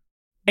iteration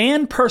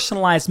and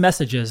personalized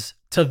messages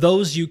to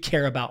those you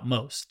care about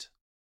most.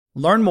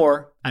 Learn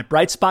more at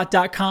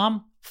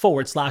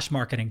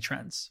brightspot.com/marketing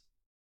trends.